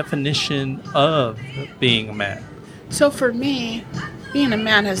the definition of being a man? so for me, being a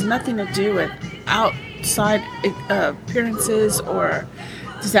man has nothing to do with outside appearances, or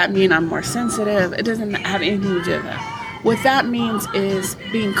does that mean I'm more sensitive? It doesn't have anything to do with that. What that means is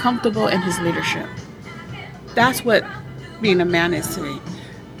being comfortable in his leadership. That's what being a man is to me.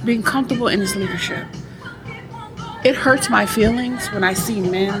 Being comfortable in his leadership. It hurts my feelings when I see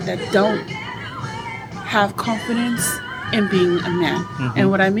men that don't have confidence in being a man. And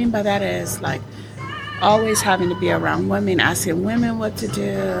what I mean by that is like always having to be around women, asking women what to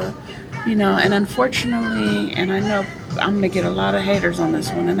do, and unfortunately, and I know I'm going to get a lot of haters on this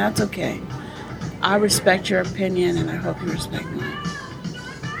one, and that's okay. I respect your opinion, and I hope you respect mine.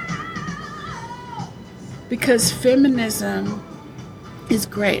 Because feminism is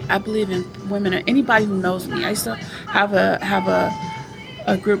great. I believe in women. Anybody who knows me, I used to have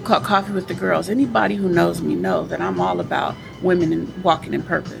a group called Coffee with the Girls. Anybody who knows me know that I'm all about women and walking in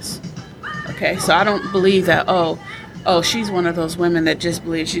purpose. Okay, so I don't believe that, oh, she's one of those women that just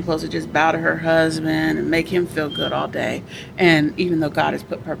believes she's supposed to just bow to her husband and make him feel good all day. And even though God has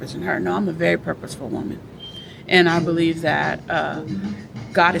put purpose in her, no, I'm a very purposeful woman. And I believe that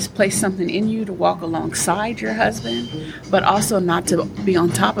God has placed something in you to walk alongside your husband, but also not to be on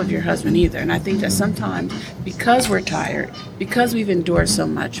top of your husband either. And I think that sometimes because we're tired, because we've endured so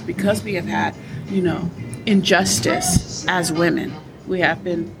much, because we have had, injustice as women, we have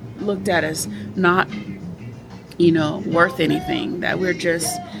been looked at as not, worth anything, that we're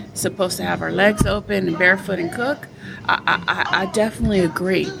just supposed to have our legs open and barefoot and cook. I definitely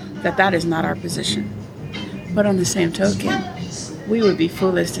agree that is not our position. But on the same token, we would be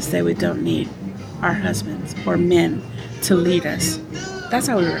foolish to say we don't need our husbands or men to lead us. That's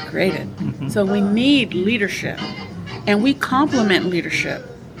how we were created. So we need leadership, and we complement leadership.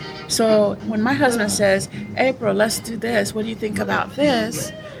 So when my husband says, April, let's do this, what do you think about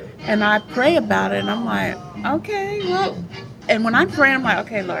this? And I pray about it, and I'm like, okay, well, and when I'm praying, I'm like,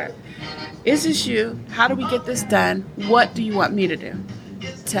 okay, Lord, is this you? How do we get this done? What do you want me to do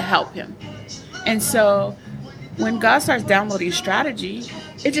to help him? And so when God starts downloading strategy,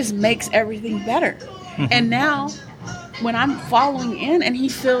 it just makes everything better. And now when I'm following in and he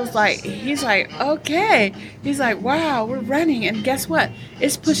feels like, he's like, okay. He's like, wow, we're running. And guess what?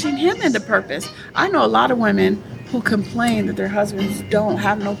 It's pushing him into purpose. I know a lot of women who complain that their husbands don't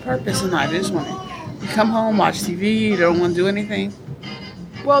have no purpose in life. They just want to come home, watch TV, they don't want to do anything.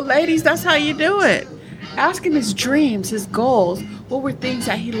 Well, ladies, that's how you do it. Ask him his dreams, his goals. What were things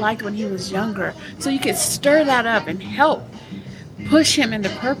that he liked when he was younger? So you could stir that up and help push him into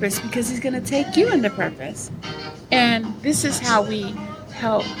purpose, because he's going to take you into purpose. And this is how we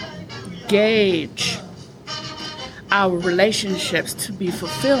help gauge our relationships to be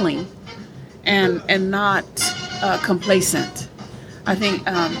fulfilling and not complacent. I think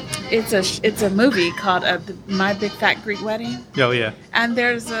it's a movie called My Big Fat Greek Wedding. Oh, yeah. And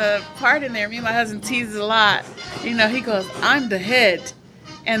there's a part in there, me and my husband tease a lot. You know, he goes, I'm the head.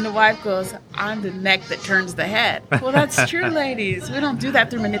 And the wife goes, I'm the neck that turns the head. Well, that's true, ladies. We don't do that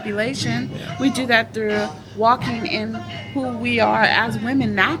through manipulation. We do that through walking in who we are as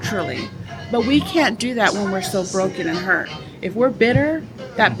women naturally. But we can't do that when we're so broken and hurt. If we're bitter,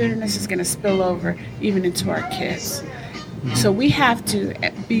 that bitterness is going to spill over even into our kids. So we have to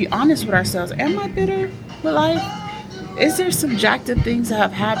be honest with ourselves. Am I bitter with life? Is there some jacked up things that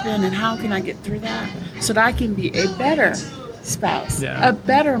have happened, and how can I get through that so that I can be a better spouse, a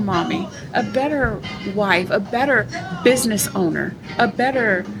better mommy, a better wife, a better business owner, a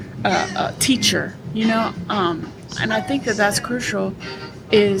better teacher, you know? And I think that that's crucial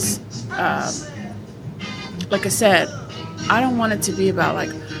is, like I said, I don't want it to be about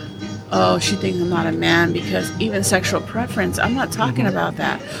like, oh, she thinks I'm not a man, because even sexual preference, I'm not talking about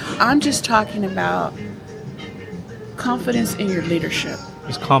that. I'm just talking about confidence in your leadership.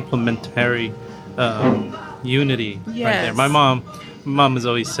 It's complementary unity right there. Yes. My mom has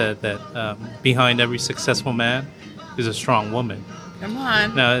always said that behind every successful man is a strong woman. Come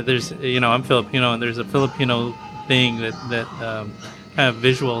on. Now, there's, I'm Filipino, and there's a Filipino thing that kind of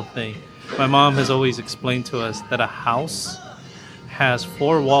visual thing. My mom has always explained to us that a house has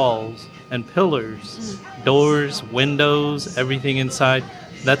 4 walls and pillars, doors, windows, everything inside.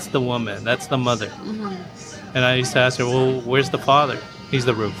 That's the woman. That's the mother. Mm-hmm. And I used to ask her, well, where's the father? He's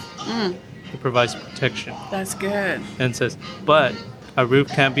the roof. He provides protection. That's good. And says, but a roof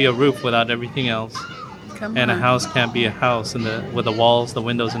can't be a roof without everything else. Come and on. a house can't be a house with the walls, the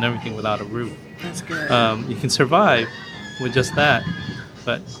windows, and everything without a roof. That's good. You can survive with just that,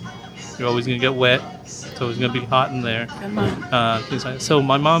 but you're always going to get wet. It's always going to be hot in there. Come on. Things like that. So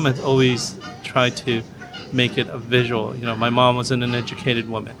my mom has always tried to make it a visual. My mom wasn't an educated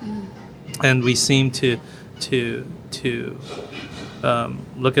woman, and we seem to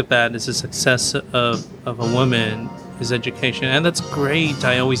look at that as a success of a woman is education, and that's great.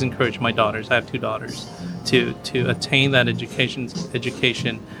 I always encourage my daughters. I have 2 daughters to attain that education.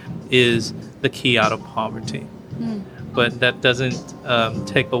 Education is the key out of poverty. But that doesn't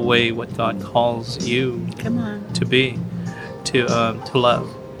take away what God calls you Come on. to be, to love,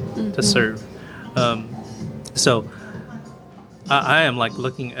 to serve. So I am like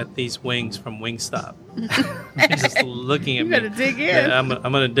looking at these wings from Wingstop. Just looking at You me. better dig in. Yeah, I'm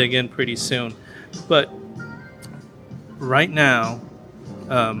going to dig in pretty soon. But right now,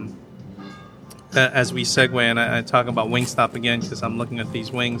 as we segue, and I talk about Wingstop again because I'm looking at these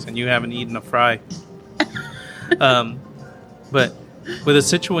wings and you haven't eaten a fry. But with the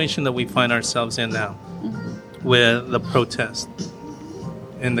situation that we find ourselves in now, with the protest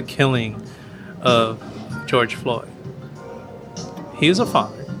and the killing of George Floyd, he is a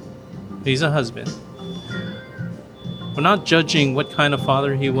father. He's a husband. We're not judging what kind of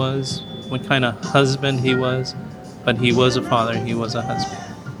father he was, what kind of husband he was, but he was a father, he was a husband.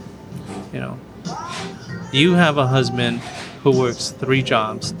 You have a husband who works 3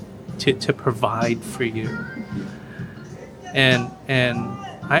 jobs to provide for you. And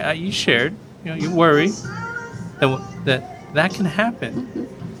you shared, you worry that can happen.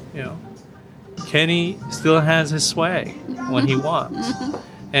 Kenny still has his swag when he walks,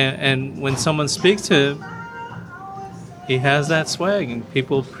 and when someone speaks to him, he has that swag, and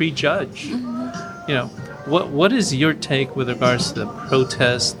people prejudge. What is your take with regards to the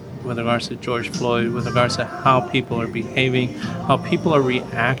protest, with regards to George Floyd, with regards to how people are behaving, how people are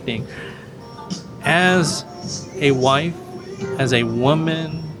reacting? As a wife, as a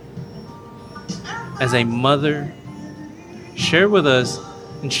woman, as a mother, share with us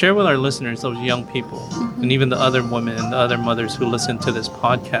and share with our listeners, those young people, and even the other women and the other mothers who listen to this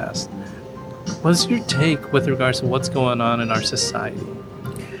podcast. What's your take with regards to what's going on in our society?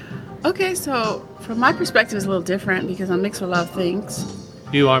 Okay, so from my perspective, it's a little different because I'm mixed with a lot of things.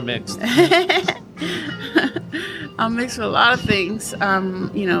 You are mixed. I'm mixed with a lot of things.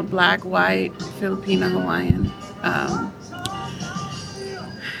 Black, white, Filipino, Hawaiian.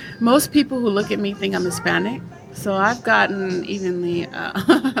 Most people who look at me think I'm Hispanic. So I've gotten evenly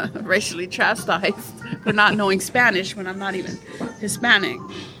racially chastised for not knowing Spanish when I'm not even Hispanic.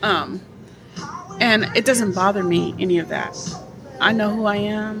 And it doesn't bother me, any of that. I know who I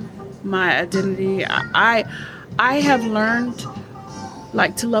am, my identity. I have learned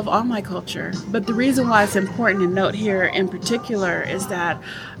like to love all my culture. But the reason why it's important to note here in particular is that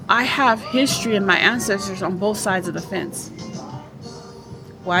I have history in my ancestors on both sides of the fence,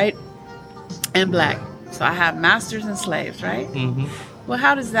 white and black. So I have masters and slaves, right? Mm-hmm. Well,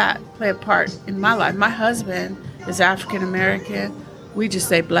 how does that play a part in my life? My husband is African American. We just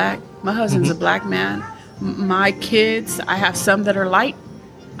say black. My husband's a black man. My kids, I have some that are light.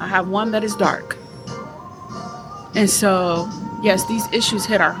 I have one that is dark. And so, yes, these issues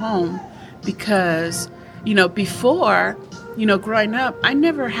hit our home because, before, growing up, I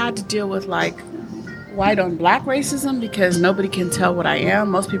never had to deal with like white on black racism because nobody can tell what I am.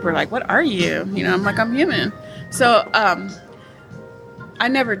 Most people are like, what are you? I'm like, I'm human. So I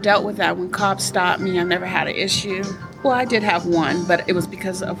never dealt with that when cops stopped me. I never had an issue. Well, I did have one, but it was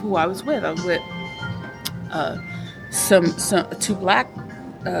because of who I was with. I was with two black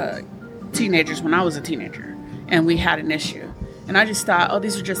teenagers when I was a teenager, and we had an issue. And I just thought, oh,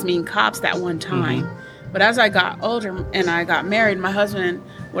 these are just mean cops that one time. But as I got older and I got married, my husband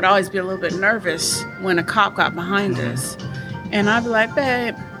would always be a little bit nervous when a cop got behind us. And I'd be like,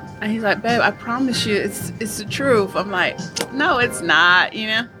 babe. And he's like, babe, I promise you it's the truth. I'm like, no, it's not,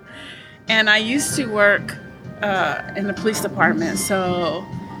 And I used to work in the police department, so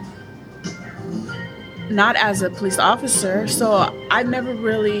not as a police officer. So I've never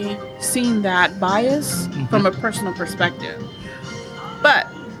really seen that bias from a personal perspective. But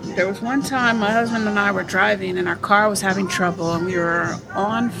there was one time my husband and I were driving and our car was having trouble, and we were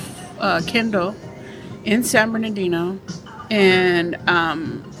on Kendall in San Bernardino, and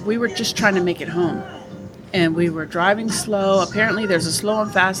we were just trying to make it home. And we were driving slow. Apparently there's a slow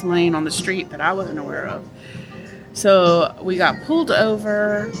and fast lane on the street that I wasn't aware of. So we got pulled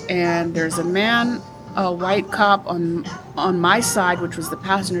over, and there's a man, a white cop on my side, which was the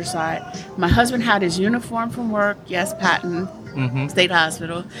passenger side. My husband had his uniform from work, yes, Patton, State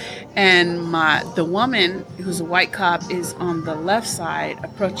Hospital, and the woman, who's a white cop, is on the left side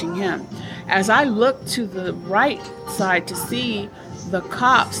approaching him. As I look to the right side to see the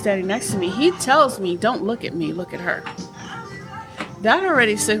cop standing next to me, he tells me, don't look at me, look at her. That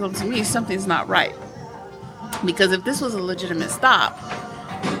already signaled to me something's not right. Because if this was a legitimate stop,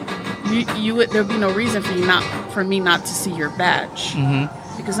 there'd be no reason for me not to see your badge.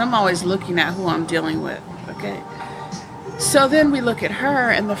 Because I'm always looking at who I'm dealing with. Okay. So then we look at her,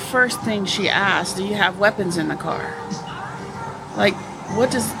 and the first thing she asks, do you have weapons in the car? Like,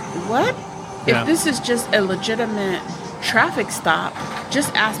 what? Yeah. If this is just a legitimate traffic stop,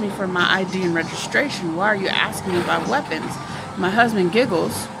 just ask me for my ID and registration. Why are you asking me about weapons? My husband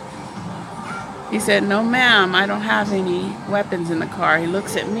giggles. He said, no, ma'am, I don't have any weapons in the car. He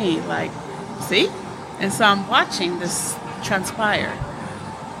looks at me like, see? And so I'm watching this transpire.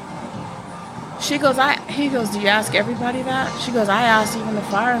 He goes, do you ask everybody that? She goes, I asked even the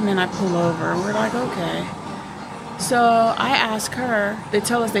firemen I pull over. And we're like, okay. So I ask her, they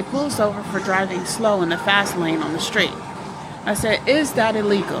tell us they pull us over for driving slow in the fast lane on the street. I said, is that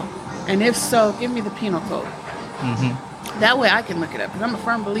illegal? And if so, give me the penal code. That way I can look it up. Because I'm a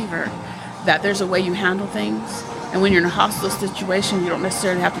firm believer that there's a way you handle things. And when you're in a hostile situation, you don't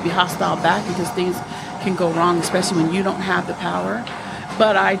necessarily have to be hostile back, because things can go wrong, especially when you don't have the power.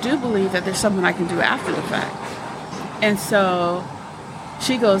 But I do believe that there's something I can do after the fact. And so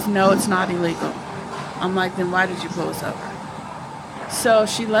she goes, no, it's not illegal. I'm like, then why did you pull us over? So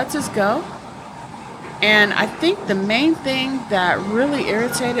she lets us go. And I think the main thing that really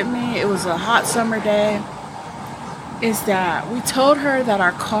irritated me, it was a hot summer day, is that we told her that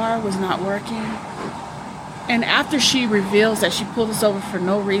our car was not working. And after she reveals that she pulled us over for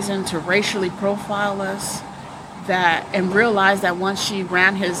no reason to racially profile us, and realized that once she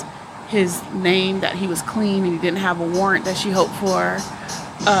ran his name, that he was clean and he didn't have a warrant that she hoped for,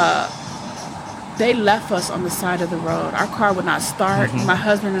 they left us on the side of the road. Our car would not start. My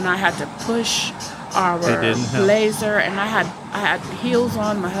husband and I had to push our Blazer, and I had heels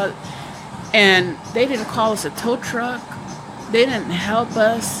on. And they didn't call us a tow truck. They didn't help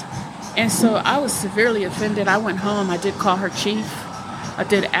us. And so I was severely offended. I went home. I did call her chief. I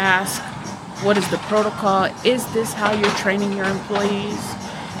did ask, what is the protocol? Is this how you're training your employees?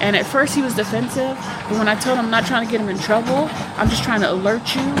 And at first he was defensive. But when I told him I'm not trying to get him in trouble, I'm just trying to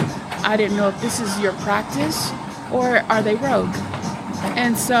alert you. I didn't know if this is your practice or are they rogue?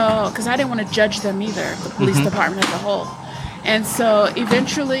 And so, because I didn't want to judge them either, the police department as a whole. And so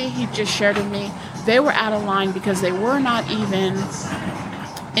eventually he just shared with me, they were out of line because they were not even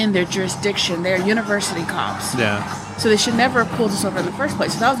in their jurisdiction. They're university cops. Yeah. So they should never have pulled us over in the first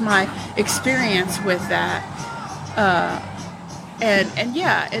place. So that was my experience with that And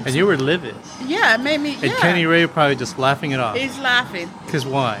yeah, it's, And you were livid. yeah, it made me. And Yeah, Kenny Ray probably just laughing it off. he's laughing Because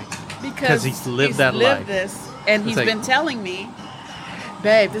why? because he's lived that life. this, and he's like- been telling me,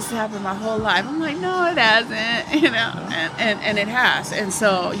 babe, this has happened my whole life. I'm like, no, it hasn't, and it has. And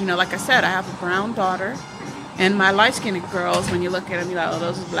so, like I said, I have a brown daughter, and my light-skinned girls, when you look at them, you're like, oh,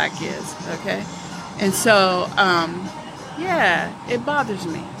 those are black kids, okay? And so, yeah, it bothers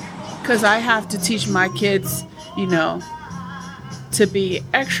me because I have to teach my kids, to be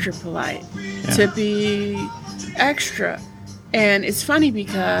extra polite, to be extra. And it's funny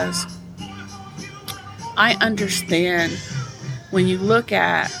because I understand when you look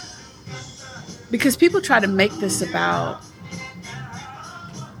at, because people try to make this about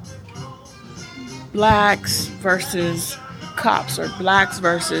blacks versus cops or blacks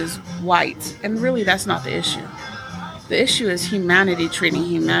versus whites. And really, that's not the issue. The issue is humanity treating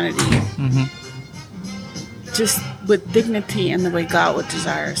humanity just with dignity and the way God would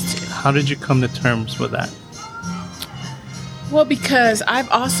desire us to. How did you come to terms with that? Well, because I've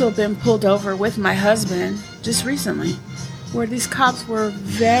also been pulled over with my husband just recently, where these cops were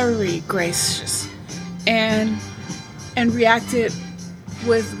very gracious and reacted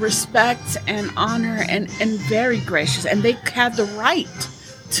with respect and honor and very gracious. And they had the right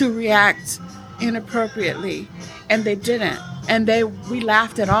to react inappropriately, and they didn't. And we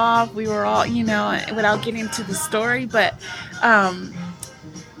laughed it off. We were all, without getting into the story. But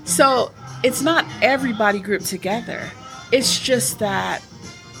so it's not everybody grouped together. It's just that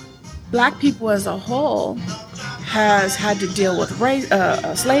black people as a whole has had to deal with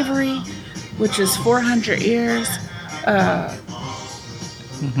slavery, which is 400 years.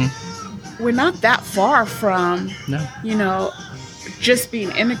 We're not that far from, just being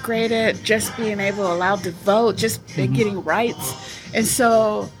integrated, just being allowed to vote, just getting rights. And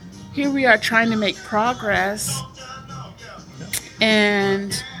so here we are trying to make progress,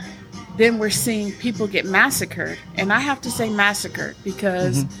 and then we're seeing people get massacred. And I have to say massacred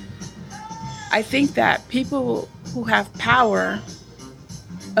because I think that people who have power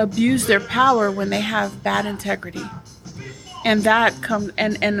abuse their power when they have bad integrity. And that comes,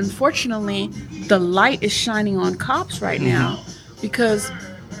 and unfortunately, the light is shining on cops right now because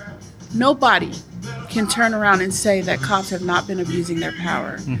nobody can turn around and say that cops have not been abusing their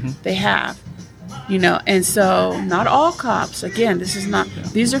power. They have. And so not all cops, again,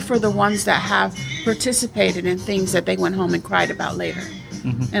 these are for the ones that have participated in things that they went home and cried about later.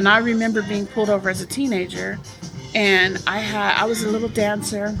 And I remember being pulled over as a teenager, and I was a little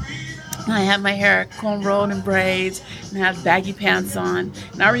dancer. I had my hair cornrowed in braids, and I had baggy pants on.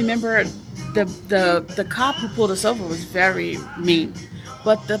 And I remember the cop who pulled us over was very mean,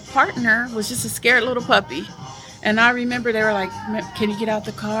 but the partner was just a scared little puppy. And I remember they were like, can you get out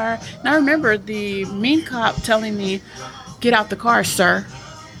the car? And I remember the mean cop telling me, get out the car, sir.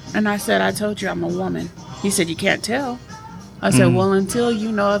 And I said, I told you I'm a woman. He said, you can't tell. I said, well, until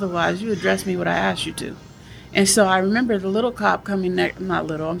you know otherwise, you address me what I asked you to. And so I remember the little cop coming, not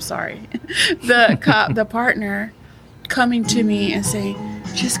little, I'm sorry. The partner coming to me and saying,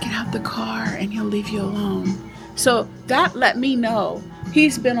 just get out the car and he'll leave you alone. So that let me know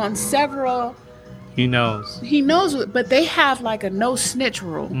he's been on several. He knows. But they have like a no snitch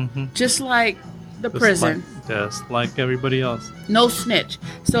rule, just like the prison. Just like everybody else. No snitch.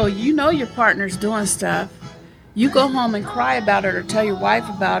 So your partner's doing stuff. You go home and cry about it or tell your wife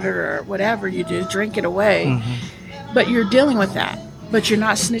about it or whatever you do, drink it away. But you're dealing with that. But you're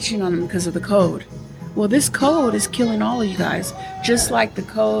not snitching on them because of the code. Well, this code is killing all of you guys, just like the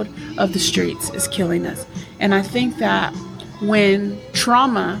code of the streets is killing us. And I think that when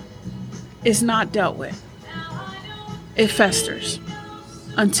trauma is not dealt with, it festers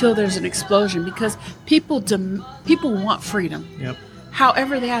until there's an explosion because people want freedom. Yep.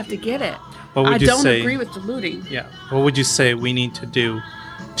 However they have to get it. What would I you don't say, agree with the looting. Yeah. What would you say we need to do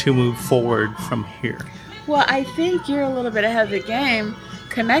to move forward from here? Well, I think you're a little bit ahead of the game,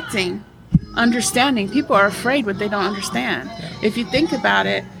 connecting, understanding. People are afraid what they don't understand. Yeah. If you think about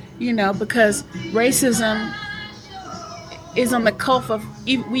it, because racism is on the cuff of,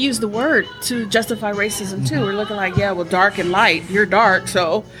 we use the word to justify racism too. We're looking like, yeah, well, dark and light, you're dark.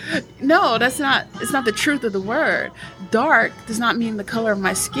 So no, it's not the truth of the word. Dark does not mean the color of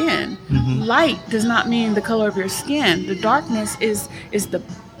my skin. Light does not mean the color of your skin. The darkness is the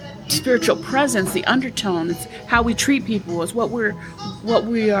spiritual presence, the undertone. It's how we treat people. It's what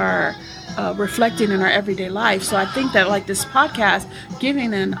we are reflecting in our everyday life. So I think that like this podcast,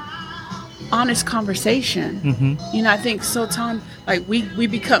 giving an honest conversation. I think sometimes we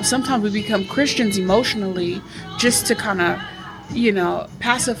become Christians emotionally just to kind of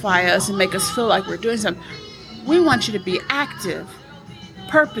pacify us and make us feel like we're doing something. We want you to be active,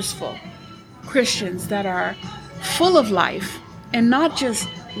 purposeful Christians that are full of life and not just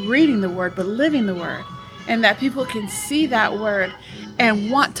reading the word, but living the word. And that people can see that word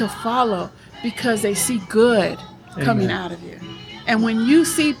and want to follow because they see good coming out of you. And when you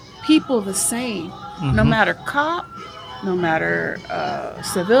see people the same, no matter cop, no matter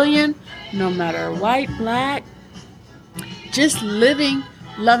civilian, no matter white, black, just living,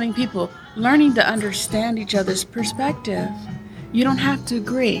 loving people, learning to understand each other's perspective. You don't have to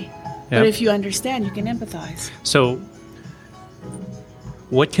agree, but if you understand, you can empathize. So,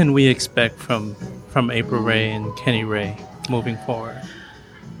 what can we expect from April Ray and Kenny Ray moving forward?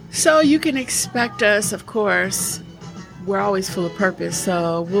 So you can expect us, of course. We're always full of purpose,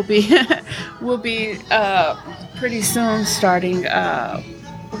 so we'll be pretty soon starting.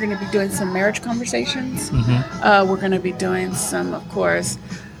 We're going to be doing some marriage conversations. We're going to be doing some, of course.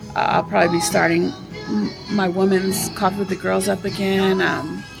 I'll probably be starting my women's Coffee with the Girls up again,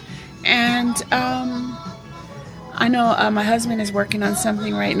 I know my husband is working on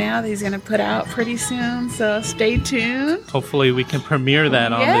something right now that he's going to put out pretty soon, so stay tuned. Hopefully we can premiere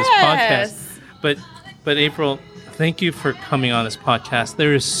that on this podcast. But April, thank you for coming on this podcast.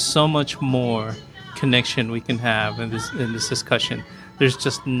 There is so much more connection we can have in this discussion. There's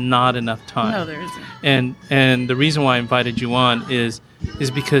just not enough time. No, there isn't. And the reason why I invited you on is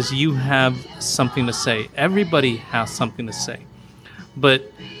because you have something to say. Everybody has something to say.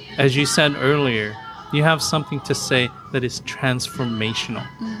 But as you said earlier, you have something to say that is transformational.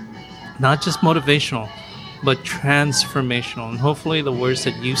 Not just motivational, but transformational. And hopefully the words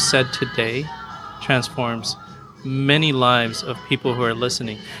that you said today transforms many lives of people who are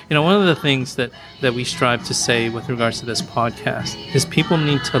listening. You know, one of the things that we strive to say with regards to this podcast is people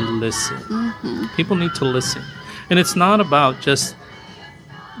need to listen. People need to listen. And it's not about just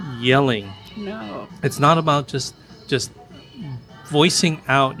yelling. No. It's not about just voicing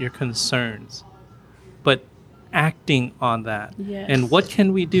out your concerns, but acting on that. Yes. And what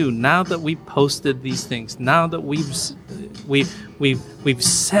can we do now that we posted these things? Now that we've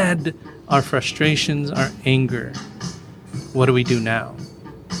said our frustrations, our anger, what do we do now?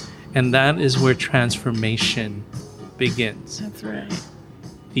 And that is where transformation begins. That's right.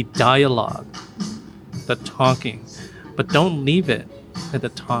 The dialogue, the talking, but don't leave it at the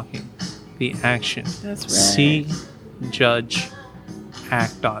talking. The action. That's right. See, judge,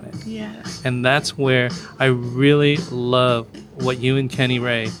 act on it. Yes. And that's where I really love what you and Kenny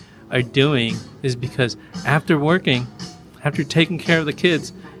Ray are doing, is because after taking care of the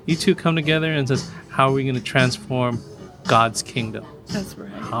kids, you two come together and says, how are we going to transform God's kingdom? That's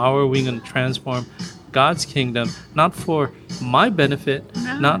right. How are we going to transform God's kingdom, not for my benefit,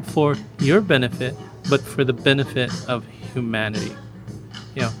 not for your benefit, but for the benefit of humanity?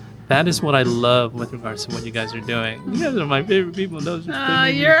 You know, that is what I love with regards to what you guys are doing. You guys are my favorite people. Those you're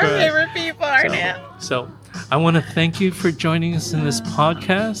our favorite people, aren't you? So I want to thank you for joining us in this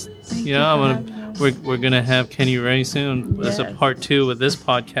podcast. We're gonna have Kenny Ray soon as a part 2 with this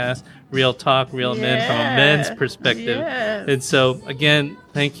podcast, Real Talk, Real Men from a men's perspective. Yes. And so again,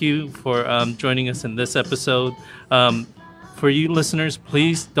 thank you for joining us in this episode. For you listeners,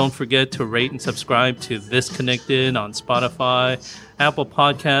 please don't forget to rate and subscribe to This Connected on Spotify, Apple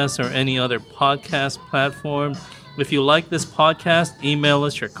Podcasts, or any other podcast platform. If you like this podcast, email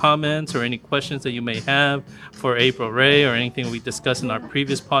us your comments or any questions that you may have for April Ray or anything we discussed in our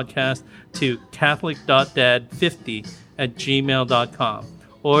previous podcast to catholic.dad50@gmail.com.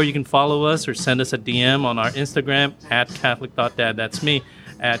 Or you can follow us or send us a DM on our Instagram @catholic.dad. That's me,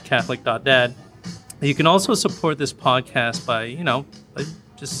 @catholic.dad. You can also support this podcast by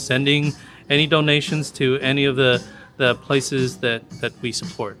just sending any donations to any of the places that we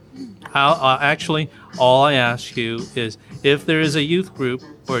support. Actually, all I ask you is if there is a youth group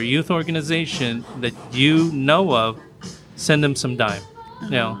or a youth organization that you know of, send them some dime.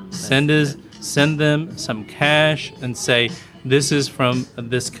 Send them some cash and say, this is from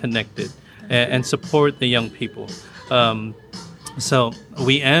This Connected, and support the young people. So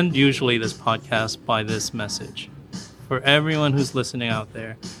we end usually this podcast by this message. For everyone who's listening out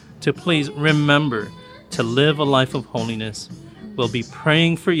there, to please remember to live a life of holiness. We'll be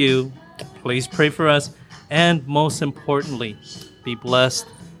praying for you. Please pray for us. And most importantly, be blessed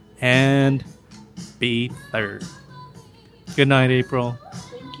and be third. Good night, April.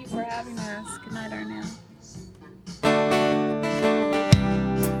 Thank you for having us. Good night, Arnell.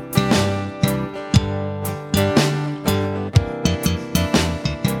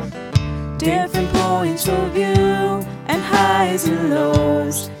 Different points of view and highs and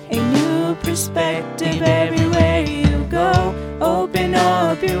lows. A new perspective everywhere you go. Open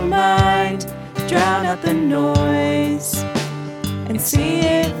up your mind, drown out out the noise and see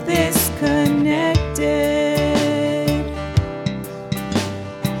if this connected.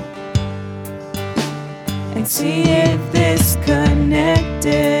 And see if this connected.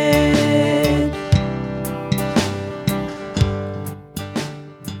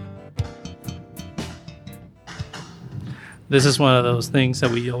 This is one of those things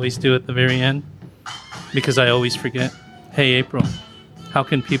that we always do at the very end because I always forget. Hey, April, how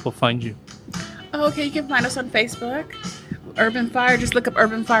can people find you? Okay, you can find us on Facebook, Urban Fire. Just look up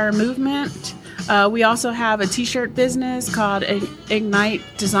Urban Fire Movement. We also have a t-shirt business called Ignite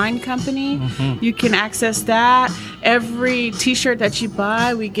Design Company. Mm-hmm. You can access that. Every t-shirt that you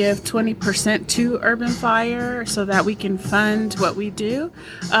buy, we give 20% to Urban Fire so that we can fund what we do.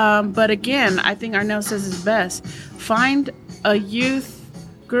 But again, I think Arnell says it's best. Find a youth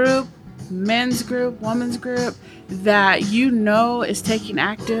group, men's group, women's group that you know is taking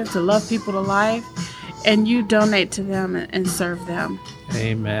active to love people to life, and you donate to them and serve them.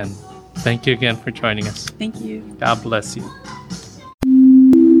 Amen. Thank you again for joining us. Thank you. God bless you.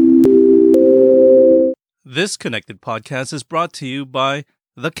 This Connected podcast is brought to you by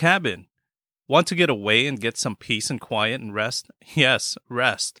The Cabin. Want to get away and get some peace and quiet and rest? Yes,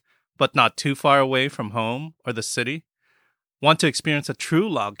 rest, but not too far away from home or the city? Want to experience a true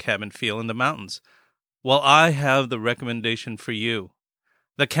log cabin feel in the mountains? Well, I have the recommendation for you.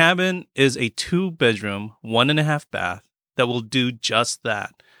 The Cabin is a 2-bedroom, 1.5 bath that will do just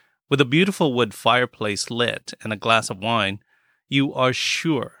that. With a beautiful wood fireplace lit and a glass of wine, you are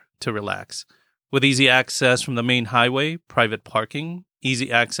sure to relax. With easy access from the main highway, private parking,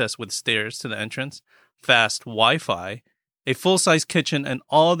 easy access with stairs to the entrance, fast Wi-Fi, a full-size kitchen, and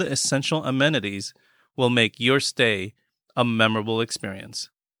all the essential amenities will make your stay a memorable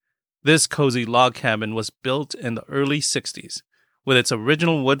experience. This cozy log cabin was built in the early 60s with its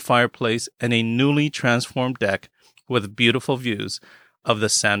original wood fireplace and a newly transformed deck with beautiful views of the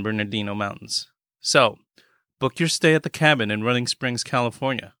San Bernardino Mountains. So, book your stay at the Cabin in Running Springs,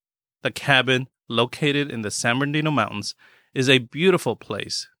 California. The Cabin, located in the San Bernardino Mountains, is a beautiful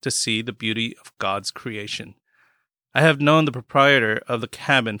place to see the beauty of God's creation. I have known the proprietor of the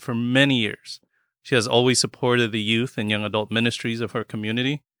Cabin for many years. She has always supported the youth and young adult ministries of her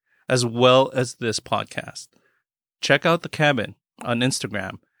community, as well as this podcast. Check out The Cabin on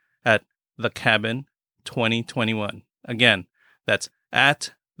Instagram at thecabin2021. Again, that's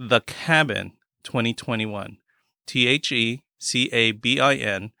at thecabin2021. THECABIN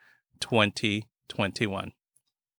 2021.